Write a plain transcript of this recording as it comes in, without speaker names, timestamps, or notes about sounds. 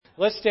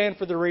let's stand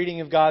for the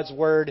reading of God's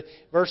Word,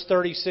 verse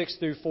 36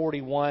 through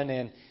 41,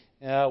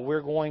 and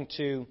we're going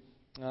to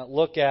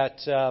look at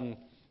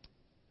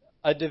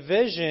a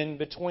division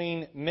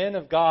between men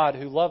of God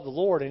who loved the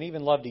Lord and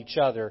even loved each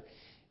other,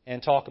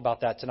 and talk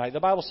about that tonight. The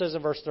Bible says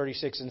in verse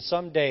 36, "In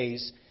some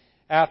days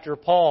after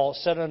Paul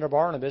said unto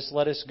Barnabas,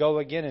 Let us go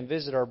again and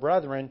visit our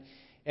brethren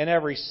in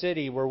every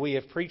city where we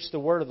have preached the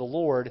word of the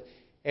Lord,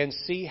 and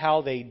see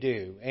how they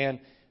do. And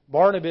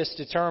Barnabas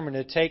determined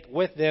to take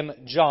with them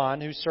John,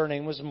 whose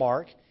surname was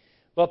Mark.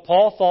 But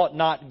Paul thought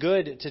not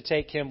good to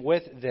take him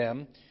with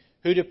them,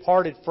 who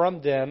departed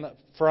from them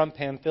from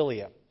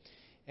Pamphylia,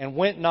 and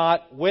went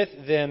not with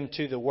them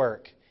to the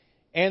work.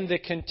 And the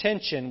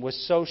contention was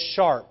so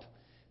sharp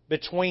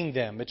between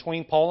them,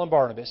 between Paul and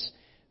Barnabas,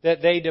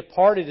 that they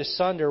departed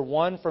asunder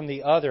one from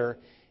the other.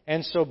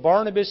 And so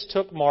Barnabas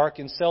took Mark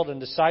and sailed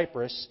into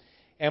Cyprus,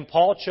 and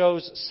Paul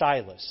chose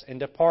Silas and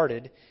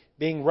departed,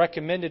 being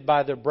recommended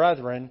by the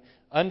brethren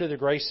under the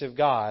grace of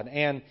God.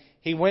 And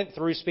he went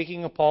through,"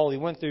 speaking of Paul, "he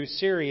went through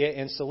Syria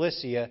and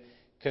Cilicia,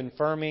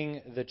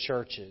 confirming the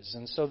churches."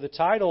 And so the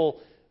title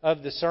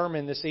of the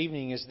sermon this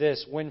evening is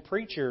this: When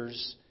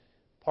Preachers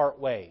Part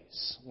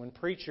Ways. When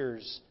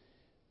Preachers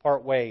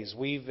Part Ways.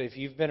 If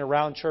you've been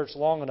around church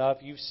long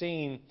enough, you've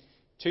seen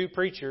two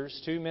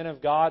preachers, two men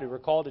of God who were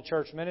called to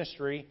church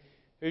ministry,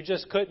 who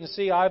just couldn't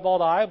see eyeball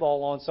to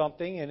eyeball on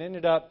something and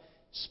ended up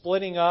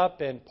splitting up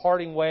and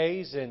parting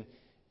ways. And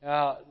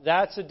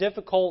that's a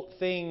difficult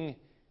thing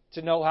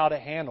to know how to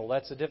handle.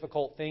 That's a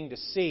difficult thing to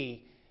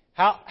see.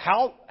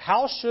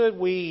 How should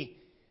we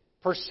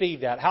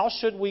perceive that? How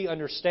should we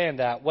understand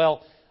that?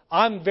 Well,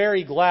 I'm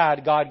very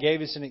glad God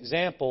gave us an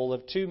example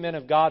of two men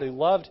of God who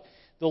loved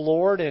the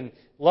Lord and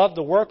loved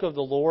the work of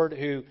the Lord,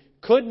 who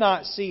could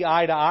not see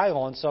eye to eye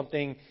on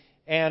something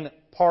and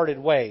parted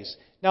ways.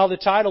 Now, the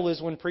title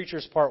is When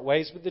Preachers Part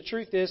Ways, but the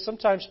truth is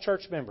sometimes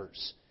church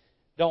members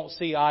don't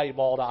see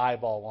eyeball to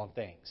eyeball on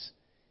things.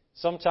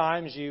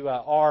 Sometimes you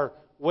are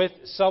with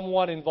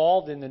someone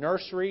involved in the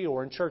nursery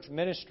or in church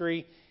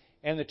ministry,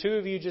 and the two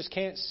of you just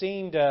can't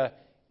seem to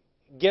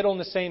get on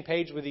the same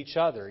page with each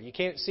other. You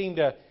can't seem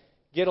to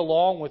get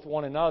along with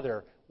one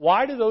another.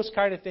 Why do those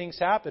kind of things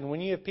happen? When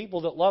you have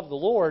people that love the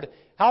Lord,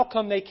 how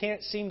come they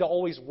can't seem to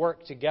always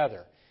work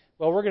together?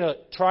 Well, we're going to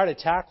try to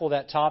tackle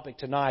that topic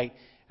tonight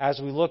as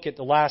we look at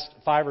the last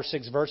 5 or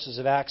 6 verses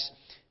of Acts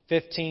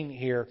 15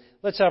 here.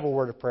 Let's have a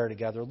word of prayer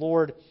together.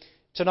 Lord,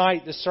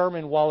 tonight the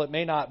sermon, while it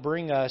may not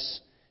bring us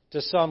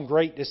to some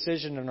great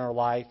decision in our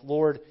life,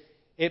 Lord,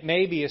 it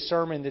may be a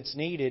sermon that's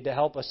needed to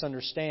help us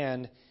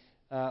understand,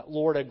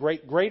 Lord,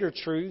 greater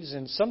truths.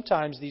 And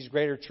sometimes these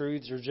greater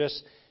truths are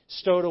just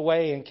stowed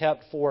away and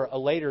kept for a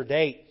later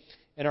date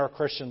in our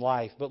Christian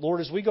life. But Lord,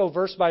 as we go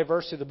verse by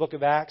verse through the book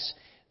of Acts,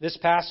 this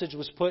passage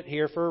was put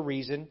here for a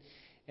reason.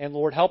 And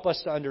Lord, help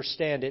us to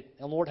understand it.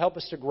 And Lord, help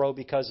us to grow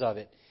because of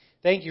it.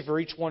 Thank you for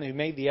each one who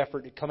made the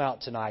effort to come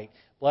out tonight.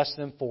 Bless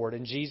them for it.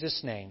 In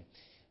Jesus' name,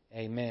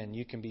 amen.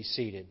 You can be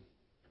seated.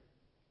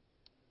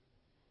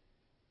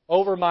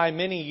 Over my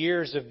many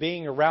years of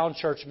being around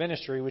church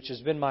ministry, which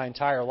has been my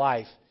entire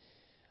life,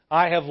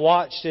 I have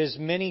watched as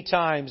many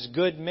times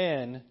good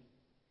men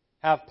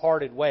have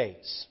parted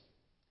ways.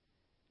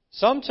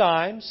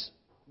 Sometimes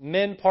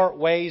men part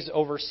ways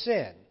over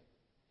sin.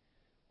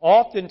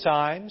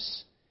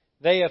 Oftentimes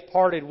they have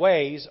parted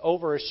ways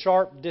over a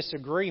sharp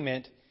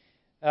disagreement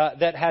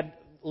that had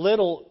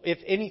little, if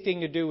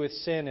anything, to do with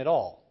sin at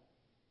all.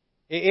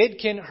 It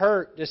can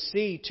hurt to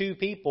see two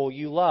people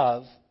you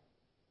love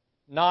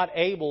not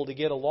able to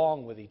get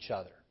along with each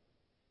other.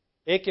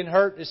 It can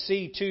hurt to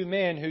see two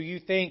men who you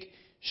think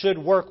should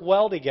work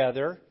well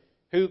together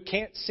who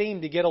can't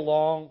seem to get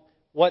along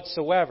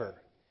whatsoever.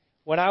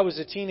 When I was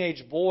a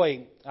teenage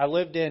boy, I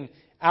lived in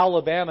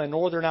Alabama,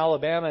 northern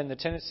Alabama, in the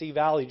Tennessee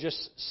Valley,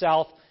 just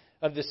south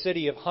of the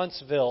city of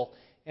Huntsville,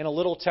 in a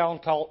little town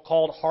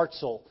called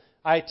Hartselle.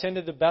 I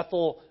attended the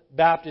Bethel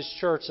Baptist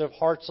Church of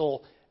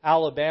Hartselle,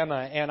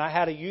 Alabama, and I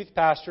had a youth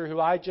pastor who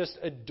I just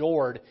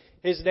adored.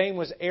 His name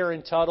was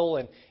Aaron Tuttle,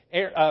 and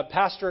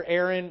Pastor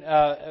Aaron,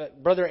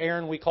 Brother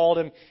Aaron, we called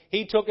him.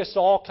 He took us to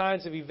all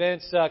kinds of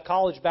events,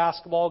 college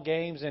basketball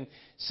games and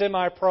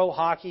semi-pro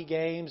hockey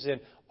games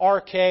and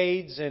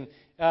arcades, and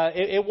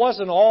it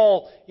wasn't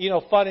all,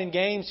 fun and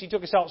games. He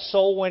took us out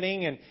soul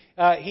winning,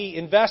 and he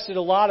invested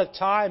a lot of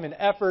time and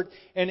effort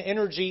and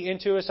energy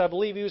into us. I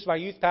believe he was my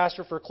youth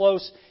pastor for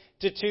close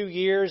to 2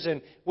 years,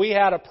 and we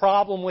had a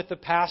problem with the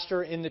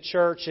pastor in the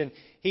church, and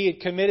he had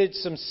committed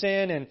some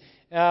sin, and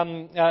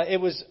it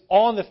was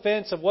on the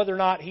fence of whether or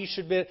not he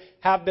should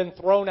have been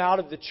thrown out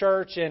of the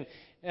church. And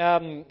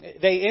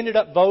they ended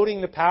up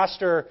voting the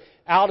pastor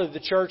out of the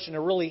church in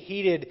a really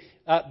heated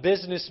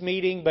business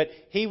meeting. But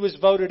he was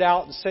voted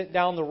out and sent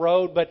down the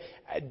road. But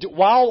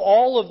while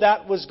all of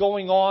that was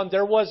going on,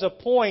 there was a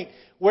point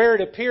where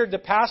it appeared the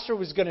pastor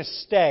was going to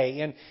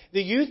stay. And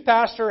the youth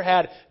pastor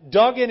had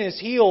dug in his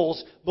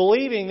heels,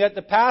 believing that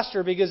the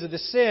pastor, because of the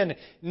sin,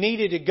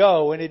 needed to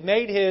go, and had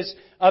made his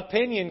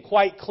opinion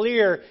quite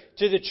clear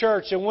to the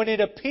church. And when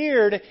it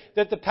appeared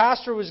that the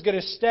pastor was going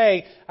to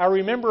stay, I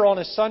remember on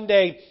a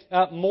Sunday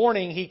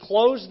morning, he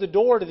closed the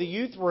door to the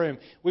youth room.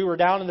 We were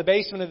down in the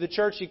basement of the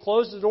church. He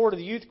closed the door to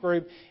the youth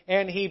group,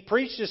 and he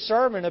preached a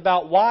sermon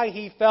about why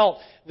he felt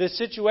the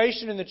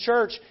situation in the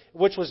church,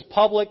 which was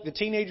public, the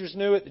teenagers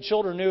knew it, the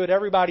children knew it,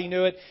 everybody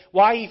knew it,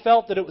 why he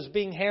felt that it was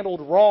being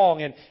handled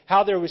wrong and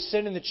how there was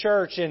sin in the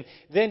church. And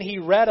then he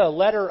read a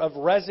letter of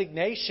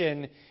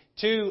resignation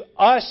to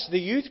us, the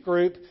youth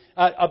group,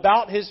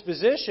 about his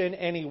position,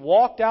 and he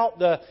walked out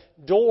the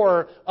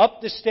door,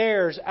 up the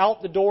stairs,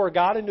 out the door,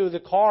 got into the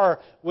car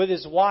with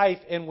his wife,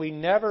 and we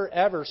never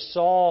ever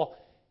saw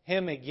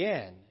him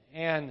again.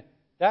 And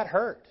that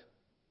hurt.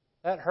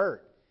 That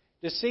hurt.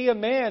 To see a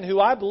man who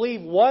I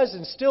believe was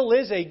and still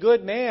is a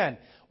good man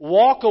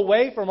walk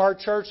away from our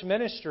church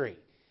ministry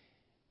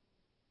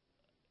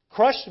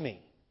crushed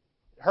me,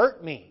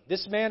 hurt me.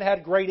 This man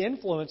had great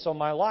influence on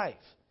my life.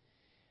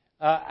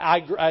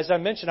 As I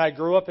mentioned, I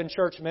grew up in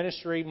church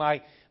ministry.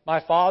 My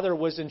father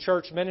was in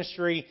church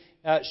ministry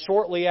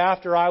shortly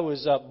after I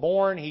was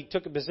born. He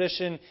took a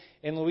position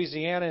in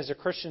Louisiana as a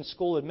Christian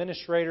school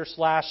administrator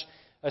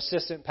 /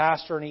 assistant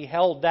pastor, and he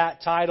held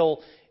that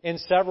title in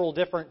several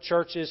different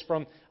churches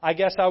from, I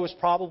guess I was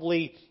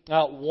probably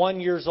 1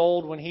 year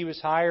old when he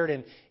was hired,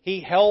 and he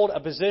held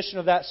a position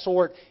of that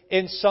sort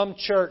in some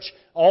church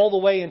all the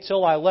way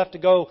until I left to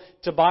go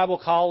to Bible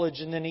college,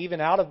 and then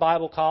even out of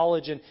Bible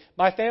college. And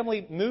my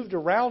family moved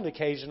around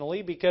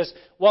occasionally because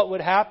what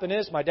would happen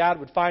is my dad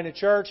would find a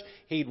church,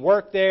 he'd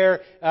work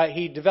there,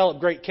 he'd develop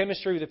great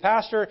chemistry with the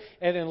pastor,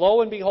 and then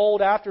lo and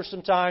behold, after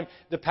some time,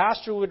 the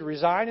pastor would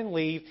resign and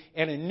leave,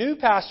 and a new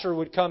pastor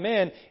would come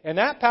in, and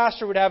that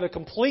pastor would have a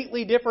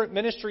completely different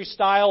ministry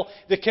style.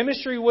 The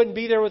chemistry wouldn't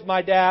be there with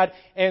my dad,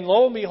 and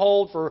lo and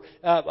behold, for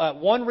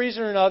one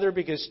reason or another,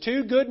 because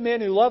two good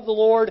men who loved the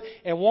Lord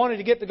and wanted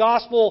to get the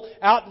gospel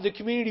out to the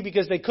community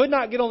because they could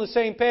not get on the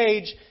same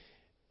page,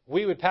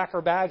 we would pack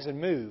our bags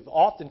and move,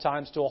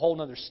 oftentimes to a whole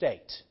other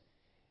state,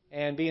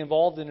 and be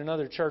involved in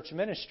another church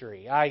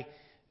ministry. Right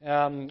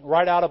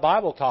out of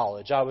Bible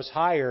college, I was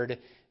hired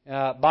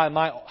by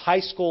my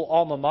high school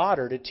alma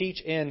mater to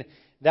teach in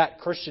that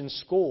Christian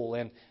school,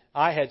 and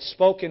I had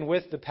spoken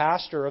with the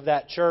pastor of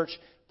that church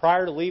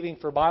prior to leaving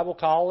for Bible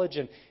college,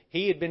 and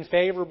he had been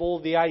favorable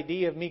to the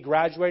idea of me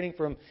graduating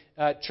from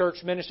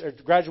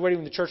graduating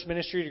with the church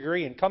ministry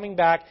degree and coming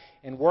back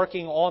and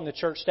working on the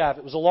church staff.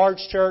 It was a large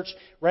church,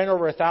 ran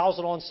over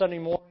 1,000 on Sunday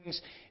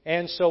mornings,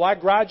 and so I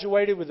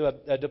graduated with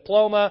a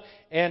diploma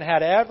and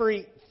had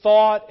every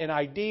thought and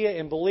idea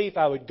and belief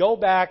I would go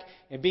back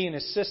and be an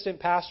assistant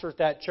pastor at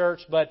that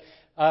church, but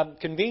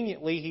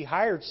conveniently, he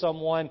hired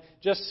someone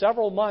just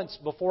several months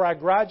before I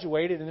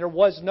graduated, and there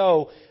was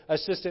no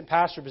assistant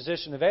pastor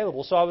position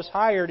available. So I was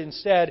hired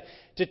instead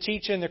to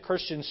teach in the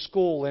Christian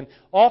school. And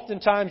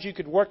oftentimes you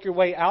could work your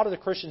way out of the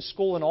Christian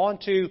school and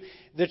onto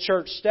the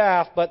church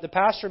staff, but the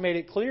pastor made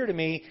it clear to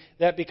me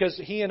that because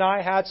he and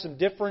I had some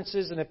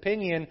differences in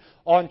opinion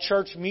on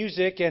church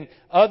music and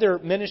other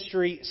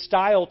ministry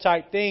style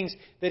type things,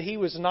 that he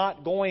was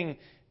not going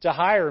to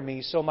hire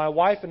me. So my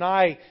wife and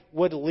I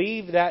would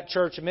leave that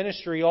church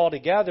ministry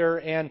altogether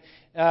and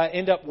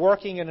end up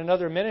working in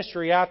another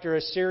ministry after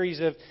a series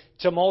of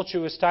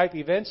tumultuous type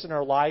events in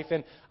our life.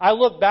 And I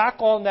look back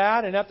on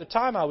that, and at the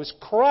time I was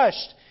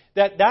crushed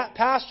that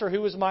pastor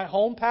who was my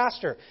home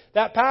pastor,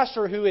 that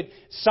pastor who had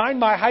signed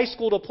my high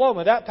school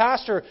diploma, that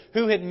pastor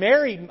who had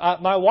married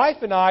my wife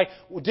and I,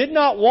 did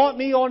not want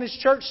me on his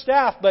church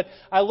staff. But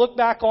I look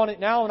back on it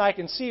now and I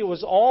can see it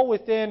was all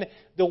within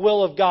the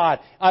will of God.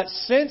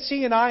 Since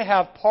he and I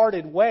have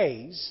parted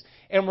ways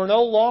and we're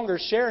no longer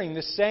sharing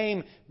the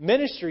same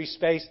ministry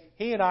space,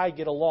 he and I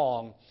get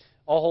along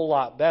a whole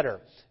lot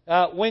better.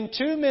 When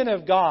two men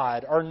of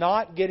God are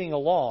not getting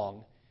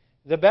along,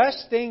 the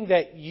best thing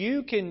that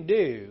you can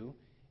do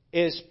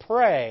is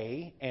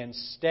pray and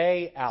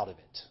stay out of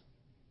it.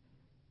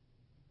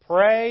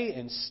 Pray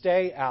and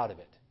stay out of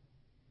it.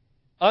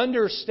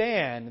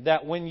 Understand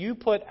that when you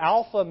put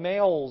alpha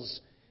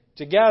males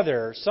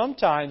together,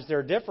 sometimes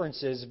their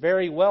differences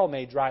very well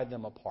may drive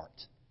them apart.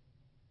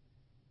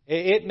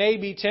 It may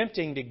be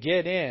tempting to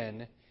get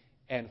in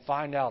and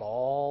find out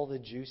all the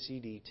juicy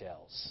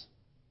details.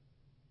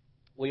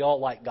 We all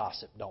like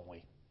gossip, don't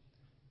we?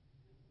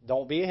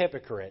 Don't be a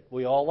hypocrite.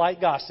 We all like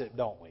gossip,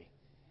 don't we?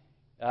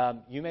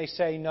 You may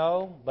say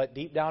no, but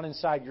deep down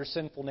inside, your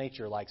sinful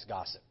nature likes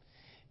gossip.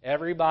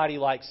 Everybody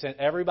likes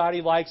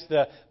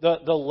the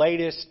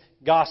latest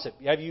gossip.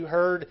 Have you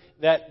heard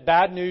that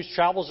bad news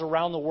travels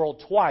around the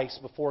world twice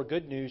before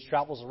good news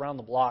travels around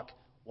the block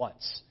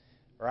once?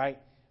 Right?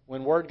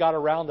 When word got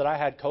around that I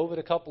had COVID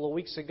a couple of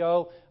weeks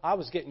ago, I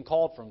was getting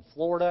called from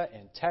Florida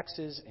and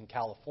Texas and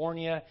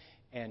California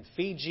and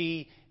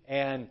Fiji,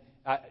 and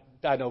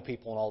I know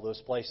people in all those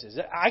places.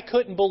 I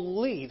couldn't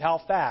believe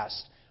how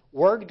fast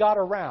word got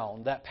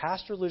around that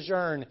Pastor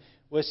Lejeune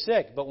was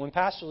sick. But when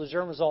Pastor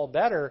Lejeune was all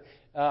better,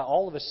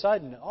 all of a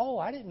sudden,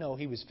 I didn't know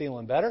he was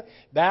feeling better.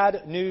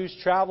 Bad news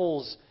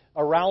travels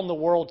around the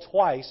world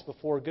twice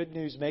before good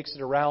news makes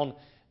it around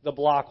the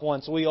block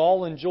once. We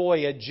all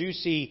enjoy a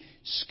juicy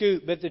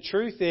scoop. But the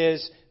truth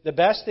is, the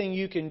best thing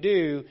you can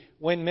do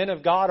when men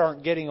of God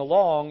aren't getting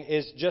along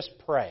is just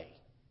pray.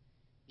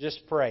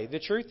 Just pray. The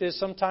truth is,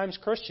 sometimes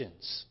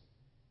Christians,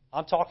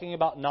 I'm talking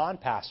about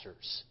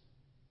non-pastors,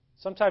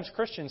 sometimes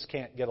Christians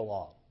can't get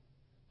along.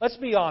 Let's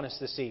be honest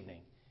this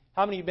evening.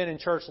 How many have been in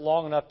church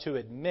long enough to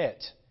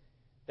admit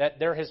that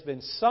there has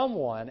been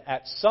someone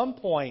at some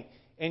point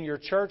in your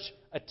church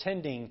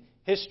attending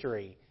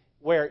history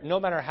where no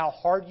matter how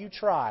hard you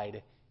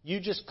tried, you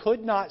just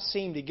could not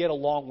seem to get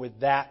along with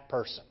that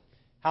person?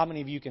 How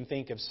many of you can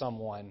think of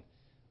someone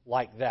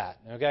like that?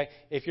 Okay?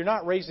 If you're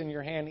not raising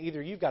your hand,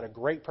 either you've got a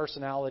great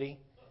personality,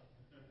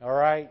 all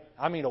right?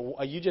 I mean,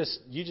 you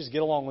just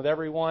get along with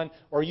everyone,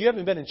 or you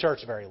haven't been in church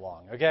very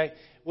long, okay?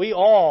 We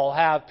all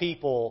have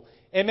people,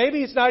 and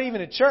maybe it's not even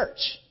at church.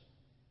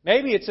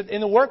 Maybe it's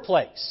in the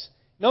workplace.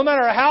 No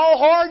matter how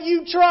hard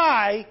you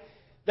try,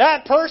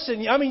 that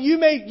person, I mean,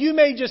 you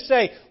may just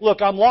say,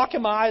 look, I'm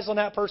locking my eyes on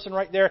that person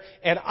right there,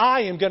 and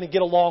I am going to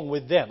get along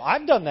with them.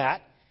 I've done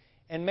that.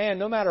 And man,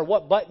 no matter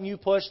what button you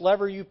push,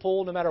 lever you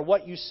pull, no matter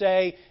what you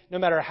say, no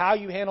matter how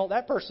you handle it,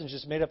 that person's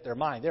just made up their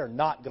mind. They're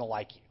not going to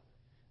like you.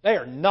 They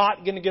are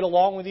not going to get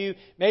along with you.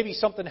 Maybe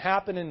something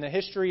happened in the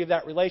history of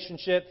that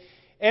relationship.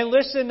 And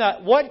listen,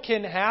 what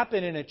can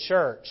happen in a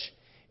church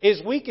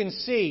is we can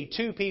see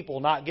two people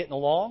not getting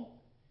along,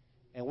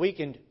 and we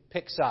can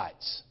pick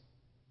sides.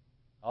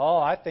 Oh,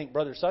 I think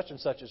brother such and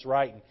such is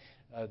right,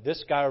 and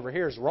this guy over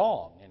here is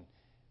wrong.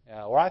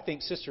 Or I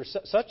think sister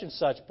such and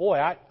such, boy,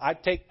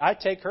 I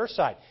take her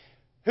side.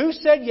 Who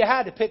said you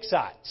had to pick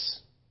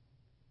sides?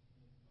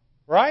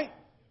 Right?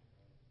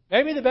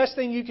 Maybe the best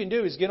thing you can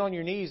do is get on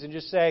your knees and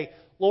just say,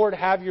 Lord,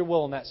 have your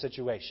will in that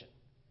situation.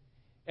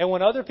 And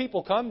when other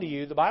people come to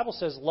you, the Bible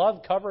says,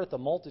 love covereth a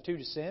multitude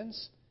of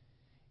sins.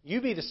 You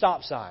be the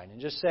stop sign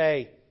and just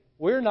say,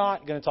 we're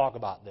not going to talk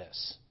about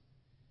this.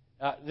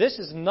 This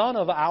is none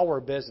of our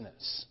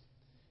business.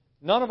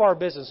 None of our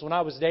business. When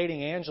I was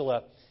dating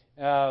Angela,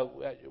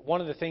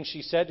 one of the things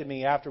she said to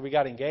me after we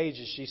got engaged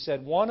is she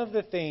said, one of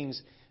the things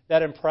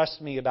that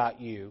impressed me about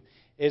you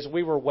is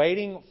we were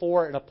waiting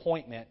for an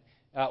appointment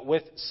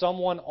with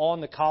someone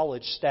on the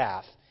college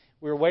staff.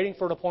 We were waiting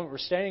for an appointment. We're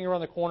standing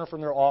around the corner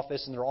from their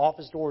office, and their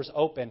office door was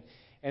open.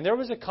 And there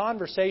was a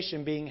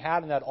conversation being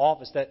had in that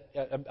office, that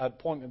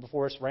appointment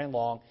before us ran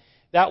long,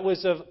 that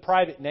was of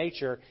private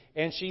nature.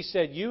 And she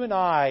said, you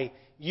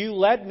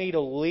led me to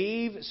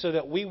leave so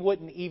that we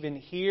wouldn't even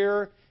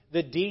hear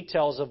the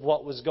details of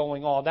what was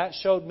going on. That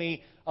showed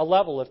me a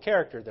level of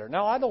character there.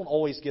 Now, I don't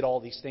always get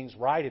all these things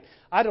right.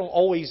 I don't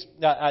always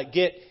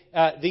get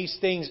these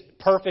things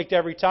perfect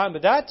every time.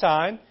 But that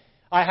time,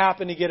 I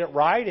happened to get it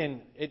right,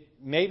 and it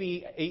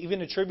maybe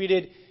even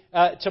attributed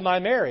to my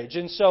marriage.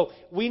 And so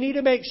we need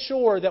to make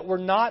sure that we're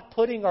not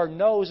putting our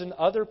nose in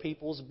other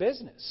people's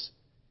business.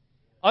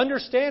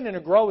 Understand, in a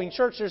growing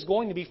church, there's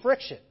going to be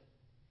friction.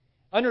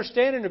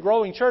 Understand, in a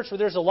growing church where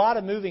there's a lot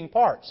of moving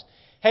parts.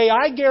 Hey,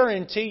 I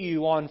guarantee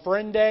you on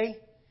Friend Day,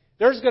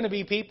 there's going to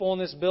be people in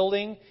this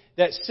building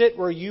that sit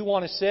where you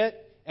want to sit,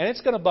 and it's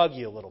going to bug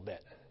you a little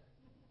bit.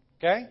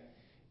 Okay?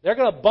 They're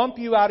going to bump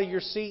you out of your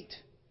seat.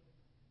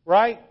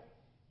 Right?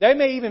 They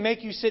may even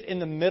make you sit in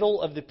the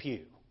middle of the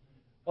pew.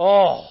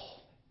 Oh,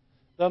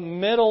 the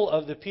middle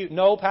of the pew.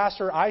 No,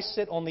 Pastor, I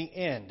sit on the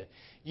end.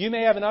 You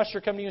may have an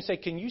usher come to you and say,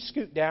 can you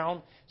scoot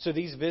down so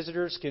these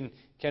visitors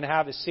can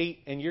have a seat?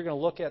 And you're going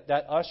to look at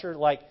that usher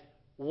like,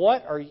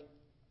 what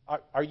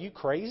are you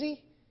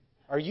crazy?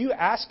 Are you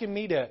asking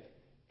me to...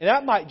 And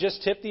that might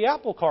just tip the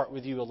apple cart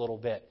with you a little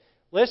bit.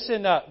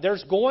 Listen,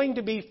 there's going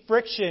to be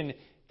friction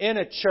in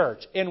a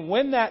church. And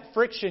when that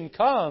friction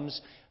comes,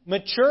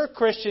 mature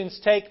Christians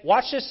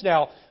watch this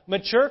now,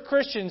 mature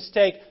Christians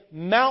take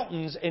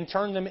mountains and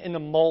turn them into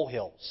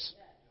molehills.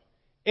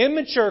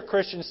 Immature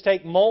Christians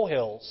take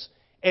molehills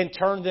and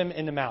turn them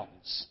into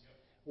mountains.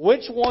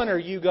 Which one are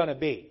you going to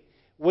be?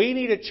 We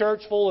need a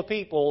church full of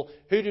people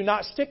who do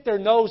not stick their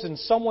nose in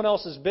someone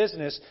else's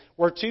business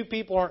where two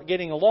people aren't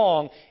getting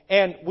along.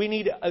 And we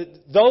need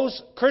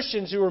those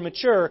Christians who are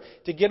mature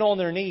to get on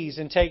their knees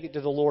and take it to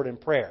the Lord in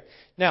prayer.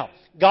 Now,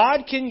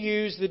 God can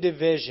use the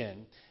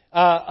division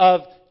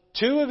of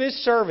two of His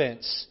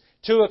servants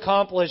to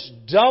accomplish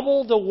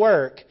double the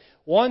work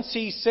once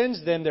He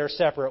sends them their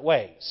separate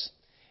ways.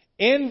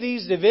 In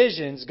these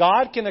divisions,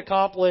 God can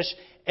accomplish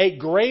a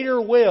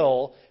greater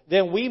will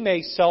than we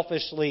may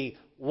selfishly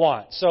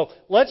want. So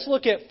let's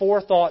look at four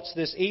thoughts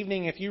this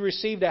evening. If you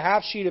received a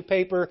half sheet of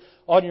paper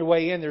on your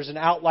way in, there's an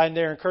outline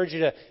there. I encourage you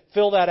to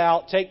fill that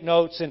out, take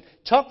notes, and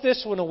tuck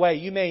this one away.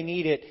 You may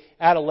need it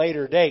at a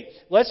later date.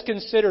 Let's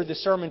consider the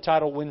sermon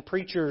title, When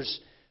Preachers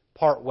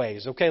Part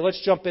Ways. Okay,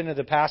 let's jump into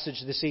the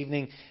passage this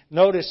evening.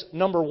 Notice,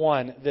 number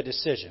one, the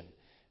decision.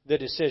 The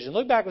decision.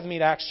 Look back with me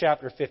to Acts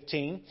chapter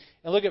 15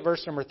 and look at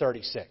verse number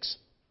 36.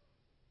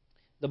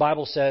 The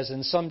Bible says,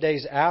 and some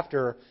days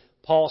after,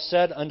 Paul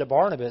said unto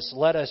Barnabas,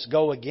 let us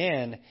go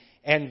again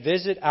and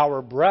visit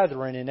our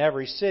brethren in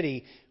every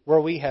city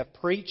where we have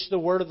preached the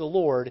word of the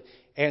Lord,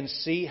 and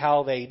see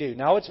how they do.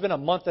 Now, it's been a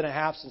month and a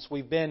half since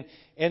we've been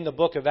in the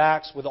book of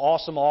Acts with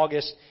Awesome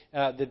August,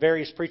 the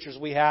various preachers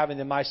we have, and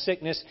then my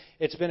sickness.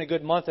 It's been a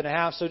good month and a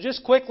half. So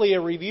just quickly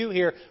a review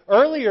here.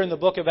 Earlier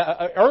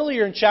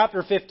in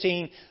chapter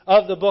 15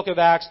 of the book of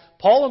Acts,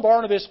 Paul and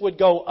Barnabas would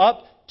go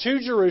up to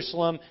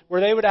Jerusalem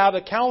where they would have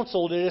a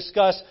council to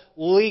discuss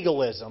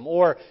legalism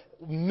or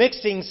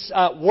mixing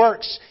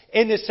works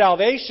into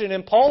salvation.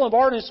 And Paul and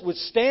Barnabas would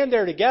stand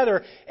there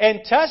together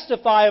and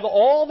testify of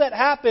all that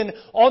happened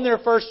on their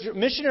first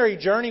missionary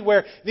journey,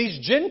 where these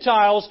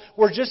Gentiles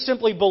were just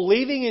simply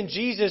believing in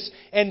Jesus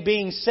and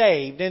being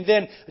saved. And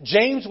then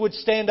James would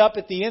stand up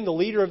at the end, the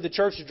leader of the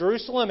church of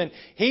Jerusalem, and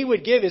he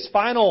would give his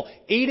final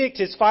edict,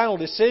 his final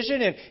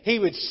decision, and he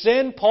would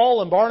send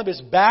Paul and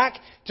Barnabas back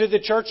to the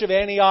church of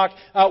Antioch,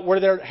 where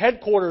their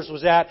headquarters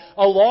was at,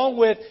 along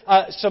with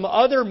some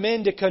other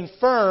men to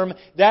confirm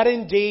that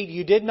indeed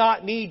you did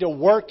not need to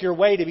work your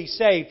way to be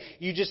saved.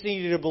 You just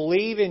needed to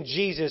believe in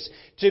Jesus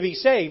to be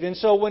saved. And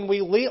so when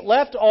we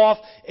left off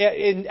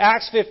in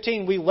Acts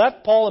 15, we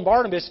left Paul and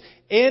Barnabas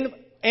in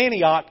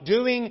Antioch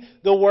doing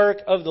the work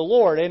of the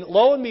Lord. And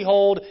lo and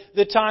behold,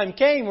 the time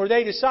came where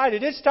they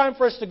decided it's time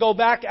for us to go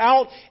back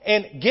out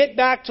and get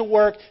back to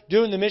work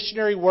doing the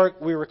missionary work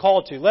we were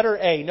called to. Letter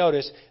A,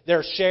 notice,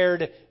 their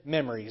shared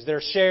memories.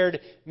 Their shared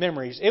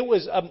memories. It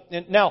was,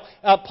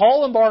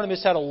 Paul and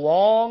Barnabas had a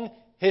long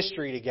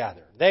history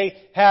together. They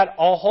had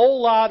a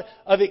whole lot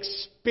of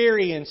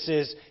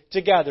experiences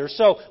together.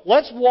 So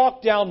let's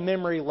walk down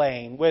memory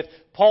lane with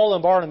Paul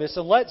and Barnabas,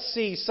 and let's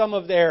see some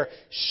of their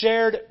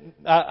shared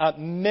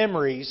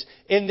memories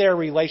in their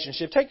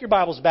relationship. Take your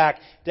Bibles back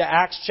to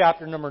Acts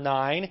chapter number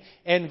 9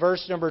 and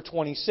verse number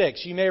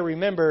 26. You may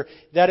remember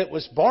that it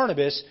was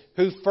Barnabas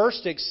who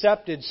first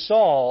accepted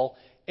Saul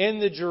in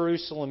the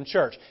Jerusalem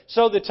church.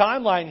 So the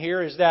timeline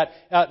here is that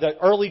the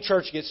early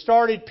church gets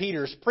started,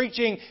 Peter's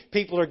preaching,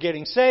 people are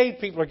getting saved,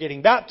 people are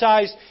getting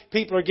baptized,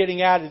 people are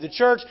getting added to the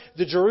church.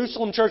 The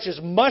Jerusalem church is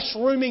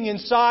mushrooming in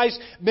size.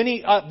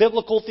 Many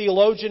biblical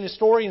theologian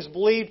historians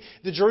believe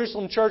the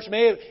Jerusalem church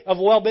may have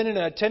well been in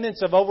an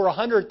attendance of over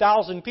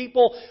 100,000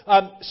 people.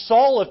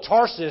 Saul of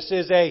Tarsus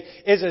is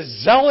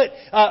a zealot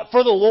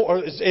for the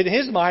Lord, in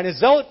his mind, a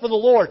zealot for the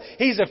Lord.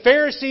 He's a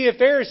Pharisee of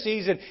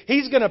Pharisees, and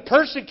he's going to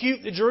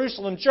persecute the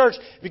Jerusalem church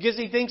because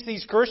he thinks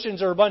these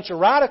Christians are a bunch of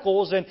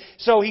radicals, and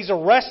so he's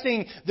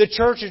arresting the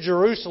church of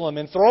Jerusalem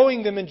and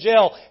throwing them in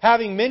jail,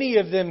 having many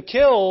of them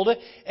killed.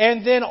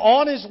 And then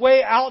on his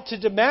way out to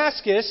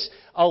Damascus,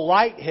 a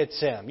light hits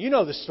him. You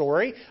know the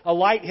story. A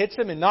light hits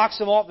him and knocks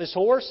him off his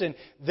horse, and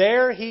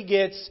there he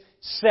gets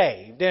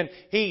saved. And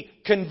he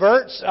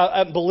converts,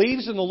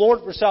 believes in the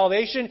Lord for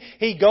salvation.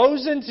 He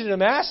goes into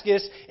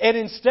Damascus, and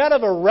instead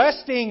of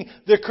arresting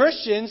the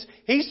Christians,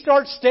 he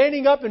starts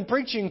standing up and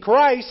preaching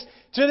Christ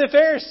to the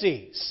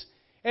Pharisees.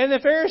 And the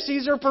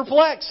Pharisees are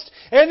perplexed.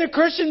 And the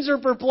Christians are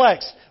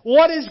perplexed.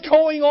 What is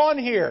going on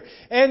here?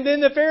 And then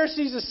the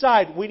Pharisees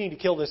decide, we need to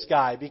kill this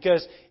guy,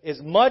 because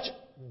as much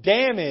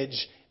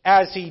damage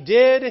as he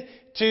did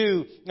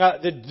to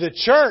the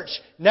church,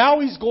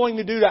 now he's going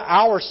to do to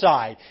our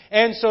side.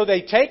 And so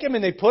they take him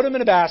and they put him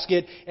in a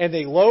basket and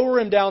they lower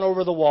him down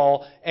over the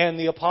wall. And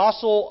the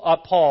Apostle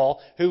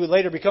Paul, who would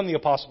later become the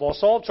Apostle Paul,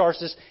 Saul of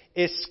Tarsus,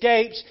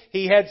 escapes.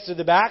 He heads to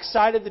the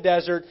backside of the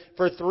desert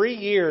for 3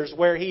 years,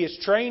 where he is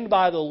trained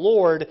by the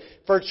Lord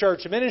for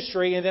church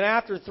ministry. And then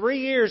after 3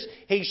 years,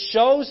 he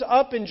shows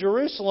up in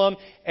Jerusalem,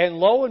 and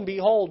lo and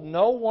behold,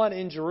 no one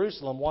in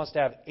Jerusalem wants to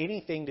have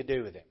anything to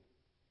do with him.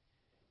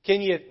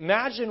 Can you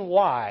imagine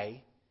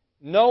why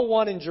no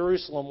one in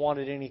Jerusalem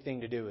wanted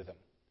anything to do with him?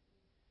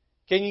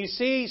 Can you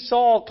see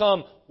Saul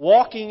come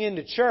walking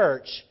into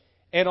church,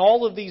 and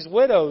all of these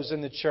widows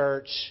in the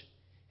church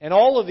and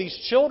all of these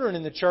children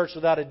in the church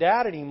without a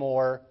dad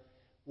anymore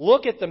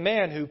look at the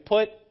man who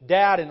put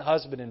dad and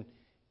husband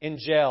in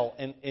jail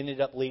and ended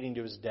up leading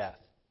to his death?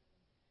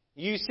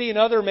 You see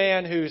another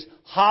man who's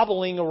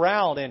hobbling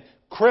around and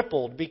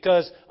crippled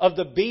because of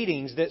the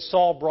beatings that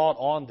Saul brought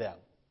on them.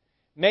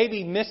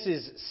 Maybe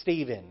Mrs.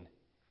 Stephen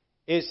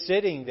is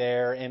sitting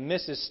there, and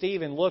Mrs.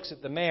 Stephen looks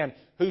at the man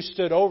who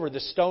stood over the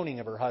stoning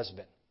of her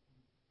husband.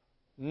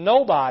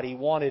 Nobody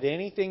wanted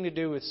anything to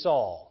do with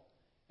Saul,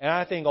 and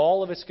I think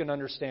all of us can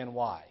understand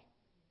why.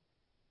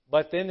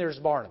 But then there's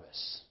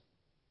Barnabas.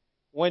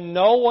 When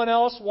no one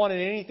else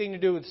wanted anything to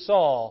do with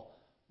Saul,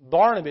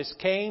 Barnabas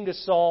came to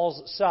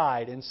Saul's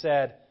side and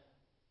said,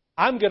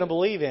 I'm going to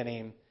believe in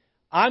him.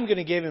 I'm going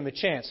to give him a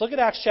chance. Look at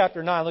Acts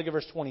chapter 9. Look at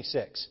verse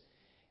 26.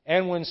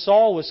 And when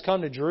Saul was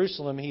come to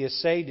Jerusalem, he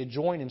essayed to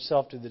join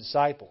himself to the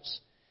disciples.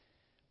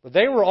 But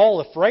they were all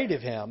afraid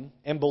of him,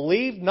 and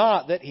believed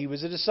not that he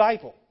was a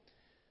disciple.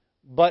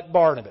 But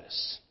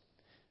Barnabas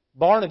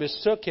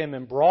took him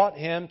and brought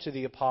him to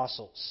the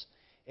apostles,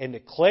 and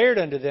declared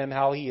unto them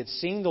how he had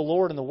seen the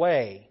Lord in the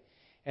way,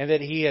 and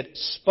that he had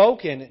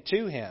spoken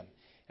to him,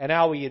 and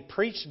how he had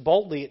preached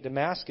boldly at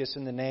Damascus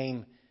in the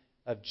name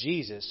of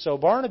Jesus. So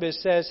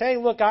Barnabas says, hey,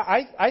 look,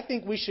 I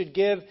think we should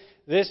give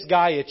this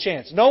guy a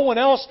chance. No one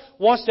else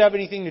wants to have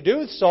anything to do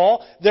with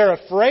Saul. They're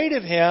afraid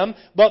of him.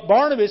 But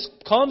Barnabas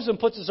comes and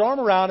puts his arm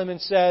around him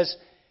and says,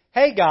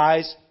 hey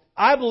guys,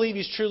 I believe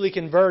he's truly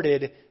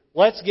converted.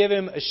 Let's give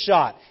him a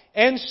shot.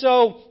 And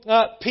so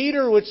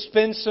Peter would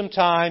spend some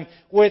time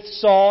with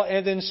Saul,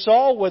 and then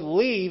Saul would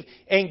leave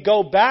and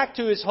go back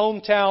to his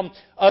hometown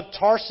of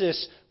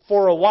Tarsus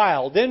for a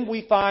while. Then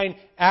we find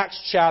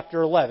Acts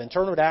chapter 11.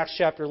 Turn over to Acts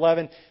chapter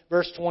 11,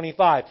 verse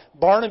 25.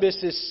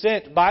 Barnabas is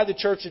sent by the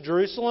church of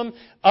Jerusalem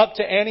up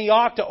to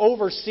Antioch to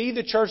oversee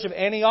the church of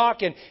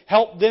Antioch and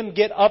help them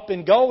get up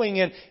and going.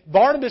 And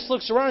Barnabas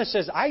looks around and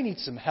says, I need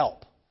some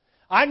help.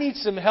 I need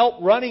some help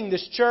running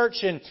this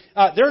church, and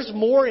there's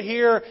more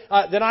here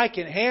than I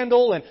can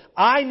handle, and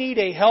I need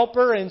a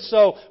helper. And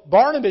so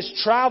Barnabas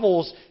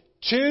travels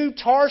to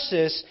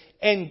Tarsus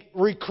and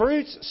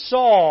recruits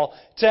Saul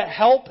to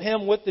help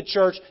him with the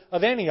church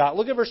of Antioch.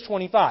 Look at verse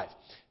 25.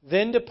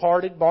 Then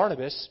departed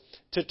Barnabas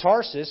to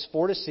Tarsus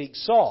for to seek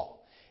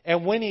Saul.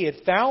 And when he had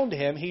found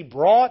him, he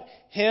brought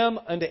him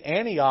unto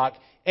Antioch.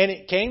 And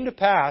it came to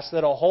pass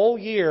that a whole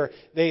year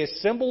they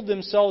assembled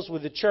themselves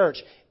with the church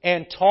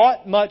and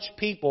taught much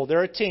people.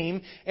 They're a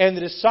team. And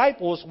the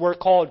disciples were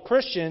called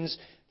Christians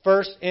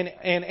first in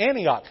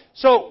Antioch.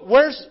 So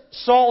where's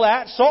Saul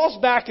at?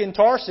 Saul's back in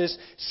Tarsus,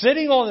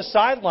 sitting on the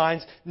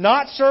sidelines,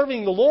 not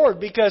serving the Lord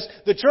because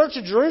the church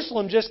of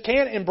Jerusalem just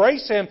can't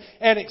embrace him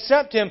and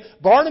accept him.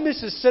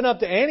 Barnabas is sent up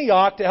to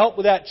Antioch to help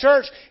with that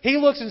church. He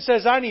looks and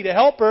says, I need a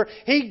helper.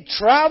 He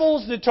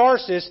travels to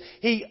Tarsus.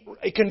 He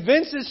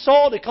convinces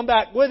Saul to come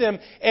back with him,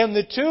 and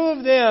the two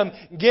of them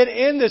get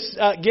in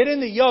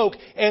the yoke,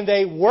 and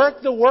they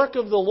work the work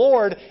of the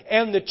Lord,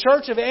 and the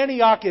church of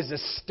Antioch is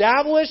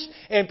established,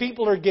 and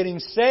people are getting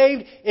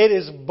saved. It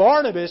is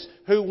Barnabas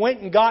who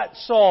went and got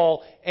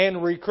Saul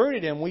and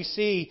recruited him. We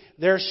see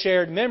their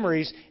shared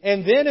memories.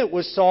 And then it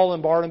was Saul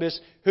and Barnabas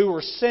who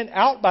were sent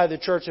out by the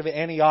church of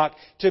Antioch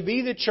to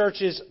be the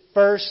church's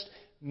first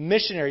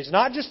missionaries.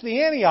 Not just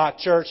the Antioch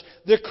church,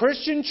 the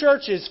Christian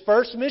church's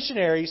first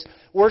missionaries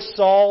were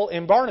Saul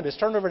and Barnabas.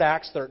 Turn over to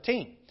Acts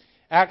 13.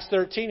 Acts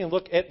 13 and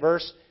look at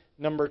verse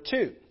number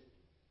 2.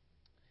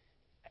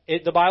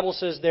 The Bible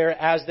says there,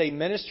 as they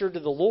ministered to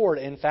the Lord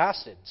and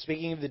fasted,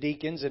 speaking of the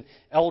deacons and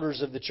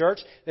elders of the church,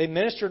 they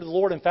ministered to the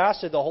Lord and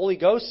fasted. The Holy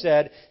Ghost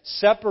said,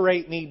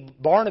 separate me,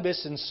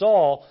 Barnabas and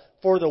Saul,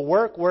 for the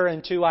work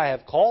whereunto I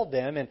have called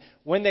them. And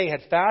when they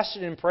had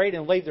fasted and prayed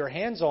and laid their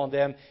hands on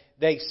them,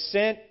 they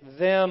sent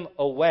them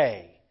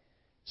away.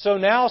 So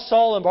now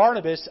Saul and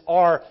Barnabas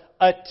are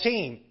a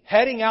team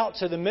heading out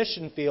to the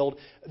mission field,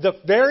 the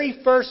very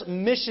first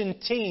mission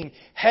team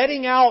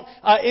heading out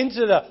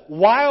into the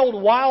wild,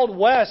 wild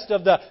west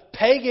of the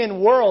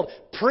pagan world,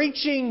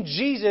 preaching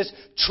Jesus,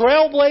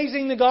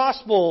 trailblazing the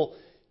gospel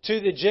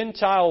to the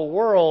Gentile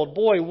world.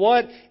 Boy,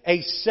 what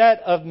a set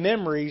of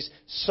memories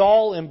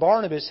Saul and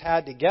Barnabas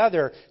had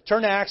together.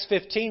 Turn to Acts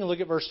 15 and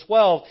look at verse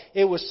 12.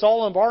 It was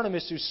Saul and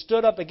Barnabas who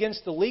stood up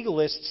against the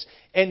legalists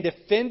and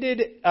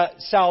defended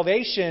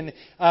salvation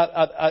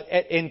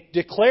and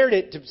declared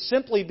it to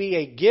simply be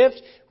a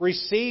gift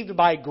received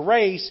by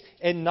grace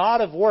and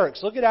not of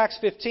works. Look at Acts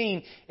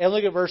 15 and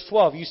look at verse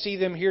 12. You see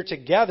them here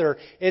together.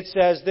 It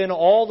says, Then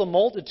all the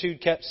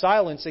multitude kept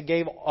silence and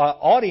gave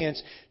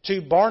audience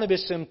to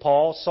Barnabas and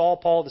Paul, Saul,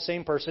 Paul, the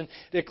same person,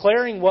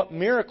 declaring what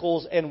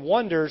miracles and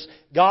wonders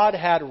God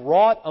had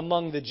wrought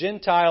among the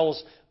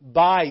Gentiles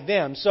by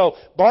them. So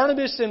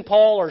Barnabas and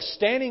Paul are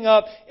standing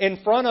up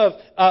in front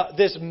of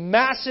this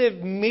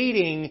massive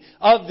meeting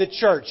of the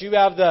church. You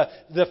have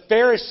the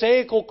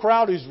Pharisaical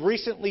crowd who's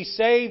recently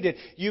saved, and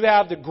you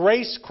have the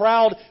grace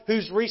crowd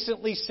who's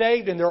recently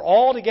saved, and they're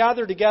all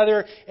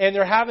together, and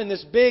they're having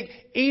this big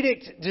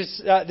edict,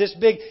 this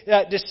big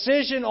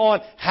decision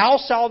on how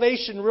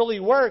salvation really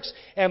works.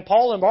 And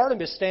Paul and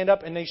Barnabas stand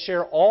up and they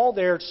share all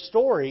their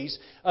stories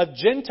of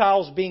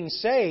Gentiles being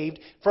saved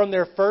from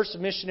their first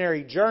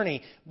missionary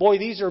journey. Boy,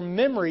 these are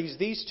memories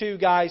these two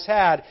guys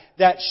had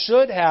that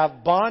should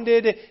have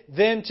bonded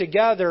them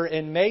together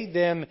and made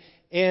them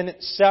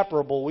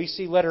inseparable. We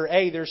see letter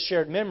A, their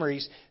shared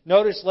memories.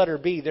 Notice letter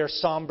B, their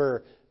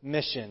somber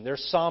mission. Their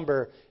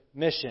somber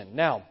mission.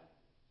 Now,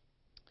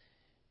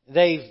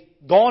 they've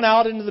gone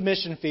out into the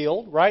mission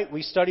field, right?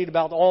 We studied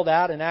about all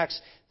that in Acts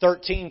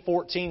 13,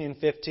 14, and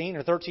 15,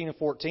 or 13 and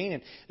 14.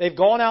 And they've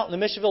gone out in the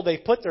mission field.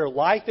 They've put their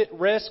life at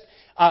risk.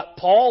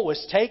 Paul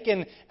was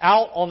taken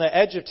out on the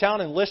edge of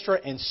town in Lystra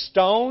and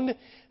stoned.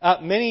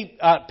 Many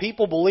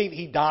people believe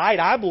he died.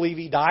 I believe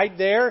he died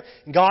there.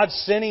 God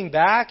sent him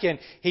back, and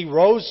he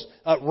rose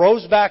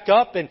back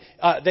up, and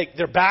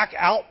they're back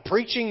out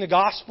preaching the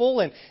gospel,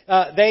 and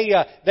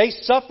they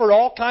suffered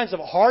all kinds of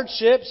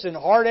hardships and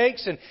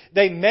heartaches, and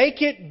they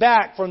make it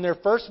back from their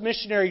first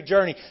missionary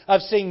journey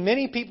of seeing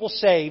many people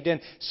saved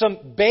and some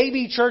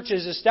baby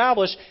churches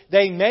established.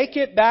 They make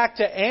it back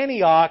to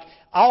Antioch.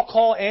 I'll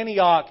call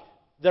Antioch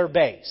their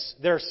base,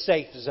 their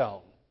safe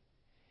zone.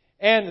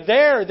 And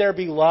there they're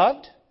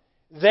beloved.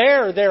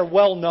 There, they're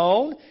well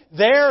known.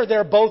 There,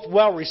 they're both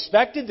well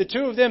respected. The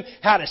two of them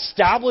had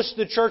established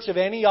the church of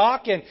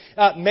Antioch and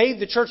made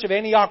the church of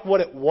Antioch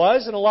what it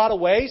was in a lot of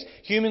ways,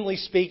 humanly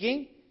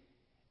speaking.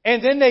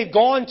 And then they've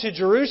gone to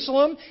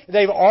Jerusalem.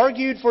 They've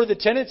argued for the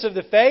tenets of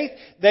the faith.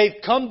 They've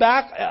come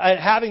back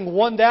having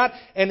won that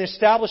and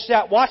established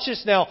that. Watch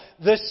this now.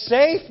 The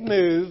safe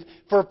move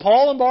for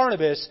Paul and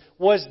Barnabas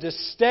was to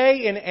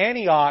stay in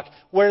Antioch,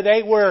 where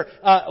they were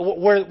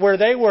where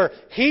they were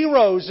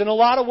heroes in a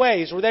lot of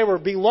ways, where they were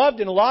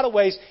beloved in a lot of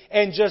ways,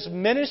 and just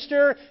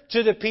minister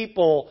to the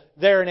people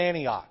there in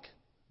Antioch.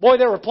 Boy,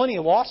 there were plenty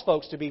of lost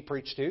folks to be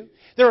preached to.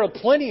 There were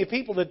plenty of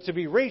people to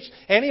be reached.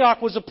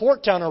 Antioch was a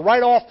port town, or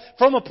right off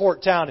from a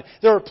port town.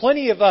 There were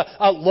plenty of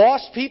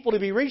lost people to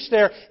be reached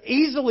there.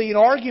 Easily an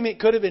argument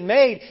could have been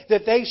made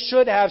that they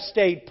should have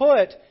stayed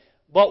put.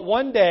 But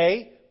one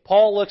day,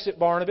 Paul looks at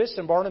Barnabas,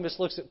 and Barnabas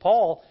looks at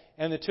Paul,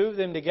 and the two of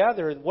them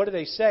together, what do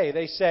they say?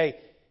 They say,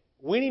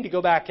 we need to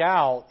go back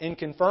out and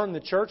confirm the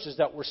churches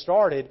that were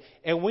started,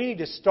 and we need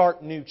to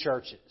start new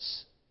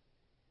churches.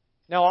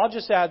 Now, I'll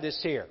just add this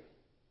here.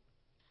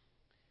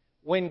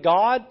 When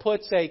God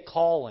puts a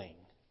calling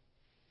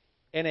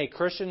in a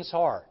Christian's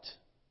heart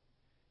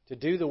to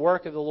do the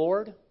work of the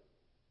Lord,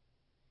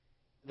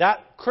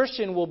 that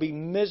Christian will be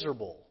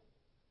miserable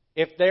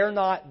if they're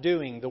not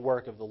doing the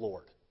work of the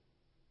Lord.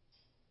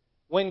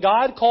 When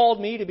God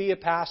called me to be a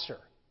pastor,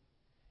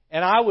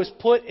 and I was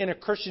put in a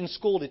Christian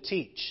school to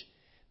teach,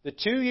 the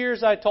 2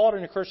 years I taught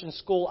in a Christian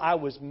school, I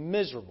was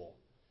miserable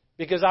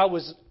because I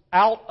was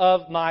out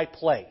of my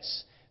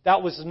place.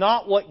 That was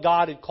not what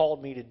God had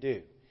called me to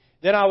do.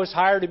 Then I was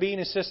hired to be an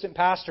assistant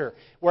pastor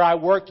where I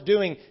worked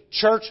doing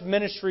church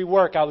ministry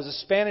work. I was a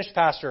Spanish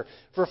pastor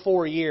for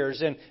 4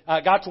 years and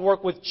I got to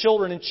work with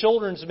children in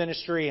children's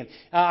ministry. And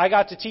I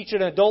got to teach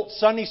an adult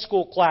Sunday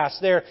school class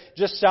there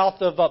just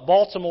south of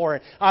Baltimore.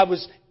 And I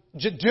was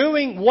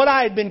doing what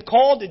I had been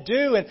called to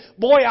do. And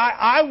boy,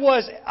 I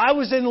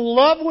was in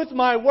love with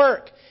my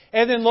work.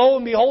 And then lo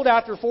and behold,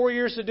 after 4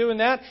 years of doing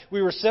that,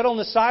 we were set on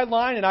the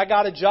sideline and I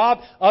got a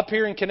job up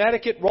here in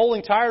Connecticut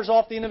rolling tires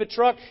off the end of a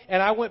truck,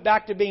 and I went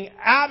back to being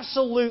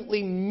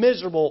absolutely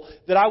miserable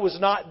that I was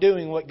not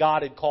doing what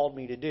God had called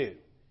me to do.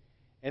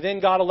 And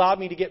then God allowed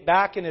me to get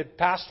back into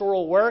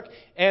pastoral work.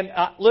 And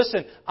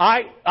listen,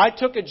 I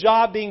took a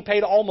job being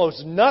paid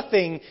almost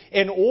nothing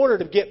in order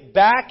to get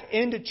back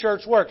into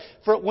church work.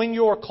 For when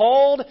you're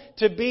called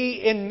to be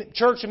in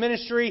church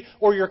ministry,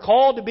 or you're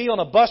called to be on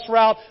a bus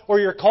route, or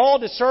you're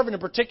called to serve in a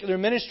particular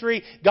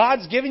ministry,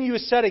 God's given you a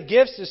set of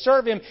gifts to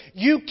serve Him.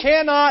 You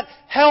cannot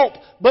help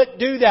but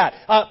do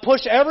that.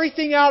 Push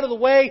everything out of the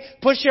way.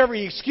 Push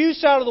every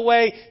excuse out of the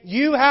way.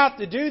 You have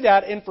to do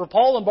that. And for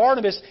Paul and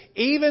Barnabas,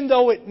 even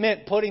though it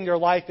meant putting their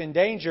life in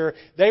danger,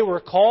 they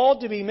were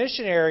called to be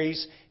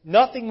missionaries.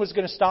 Nothing was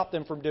going to stop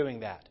them from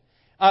doing that.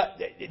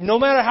 No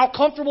matter how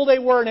comfortable they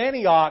were in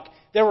Antioch,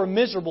 they were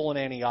miserable in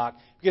Antioch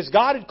because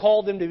God had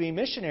called them to be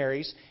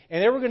missionaries,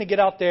 and they were going to get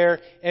out there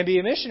and be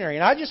a missionary.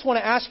 And I just want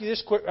to ask you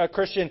this,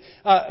 Christian,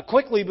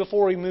 quickly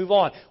before we move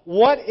on.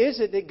 What is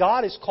it that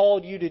God has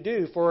called you to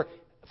do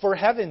for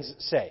heaven's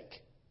sake?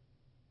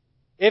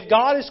 If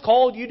God has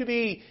called you to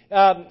be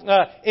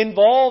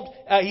involved,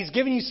 He's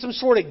given you some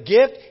sort of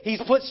gift,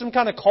 He's put some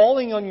kind of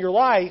calling on your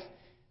life,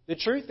 the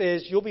truth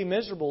is you'll be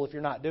miserable if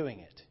you're not doing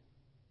it.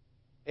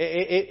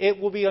 It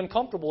will be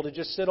uncomfortable to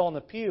just sit on the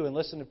pew and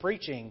listen to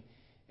preaching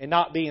and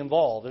not be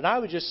involved. And I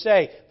would just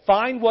say,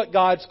 find what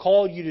God's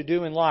called you to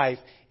do in life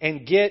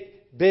and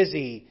get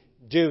busy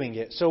doing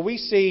it. So we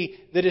see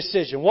the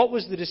decision. What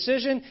was the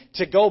decision?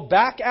 To go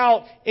back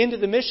out into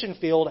the mission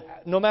field,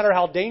 no matter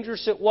how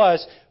dangerous it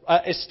was,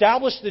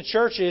 establish the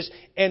churches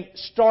and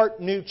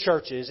start new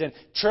churches and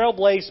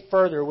trailblaze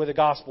further with the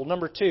gospel.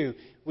 Number 2,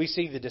 we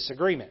see the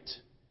disagreement.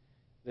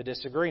 The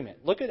disagreement.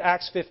 Look at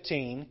Acts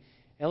 15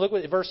 and look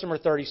at verse number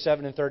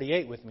 37 and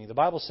 38 with me. The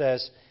Bible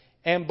says,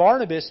 and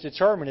Barnabas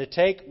determined to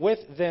take with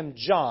them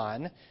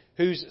John,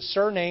 whose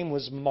surname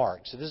was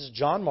Mark. So this is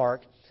John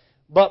Mark.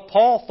 But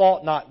Paul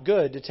thought not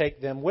good to take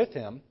him with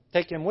them,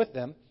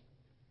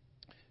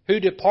 who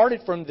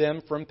departed from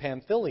them from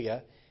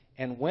Pamphylia,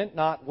 and went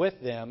not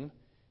with them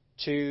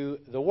to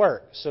the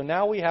work. So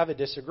now we have a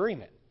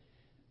disagreement.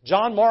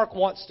 John Mark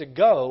wants to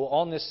go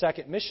on this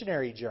second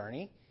missionary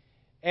journey,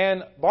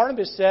 and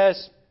Barnabas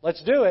says,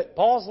 let's do it.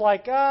 Paul's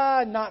like,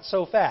 not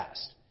so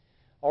fast.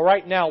 All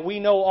right, now we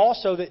know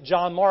also that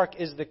John Mark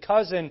is the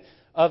cousin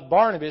of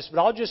Barnabas,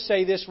 but I'll just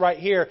say this right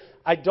here.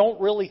 I don't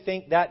really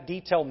think that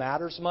detail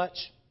matters much.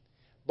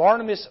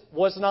 Barnabas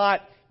was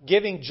not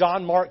giving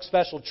John Mark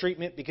special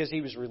treatment because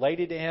he was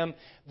related to him.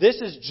 This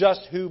is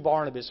just who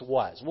Barnabas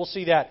was. We'll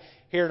see that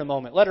here in a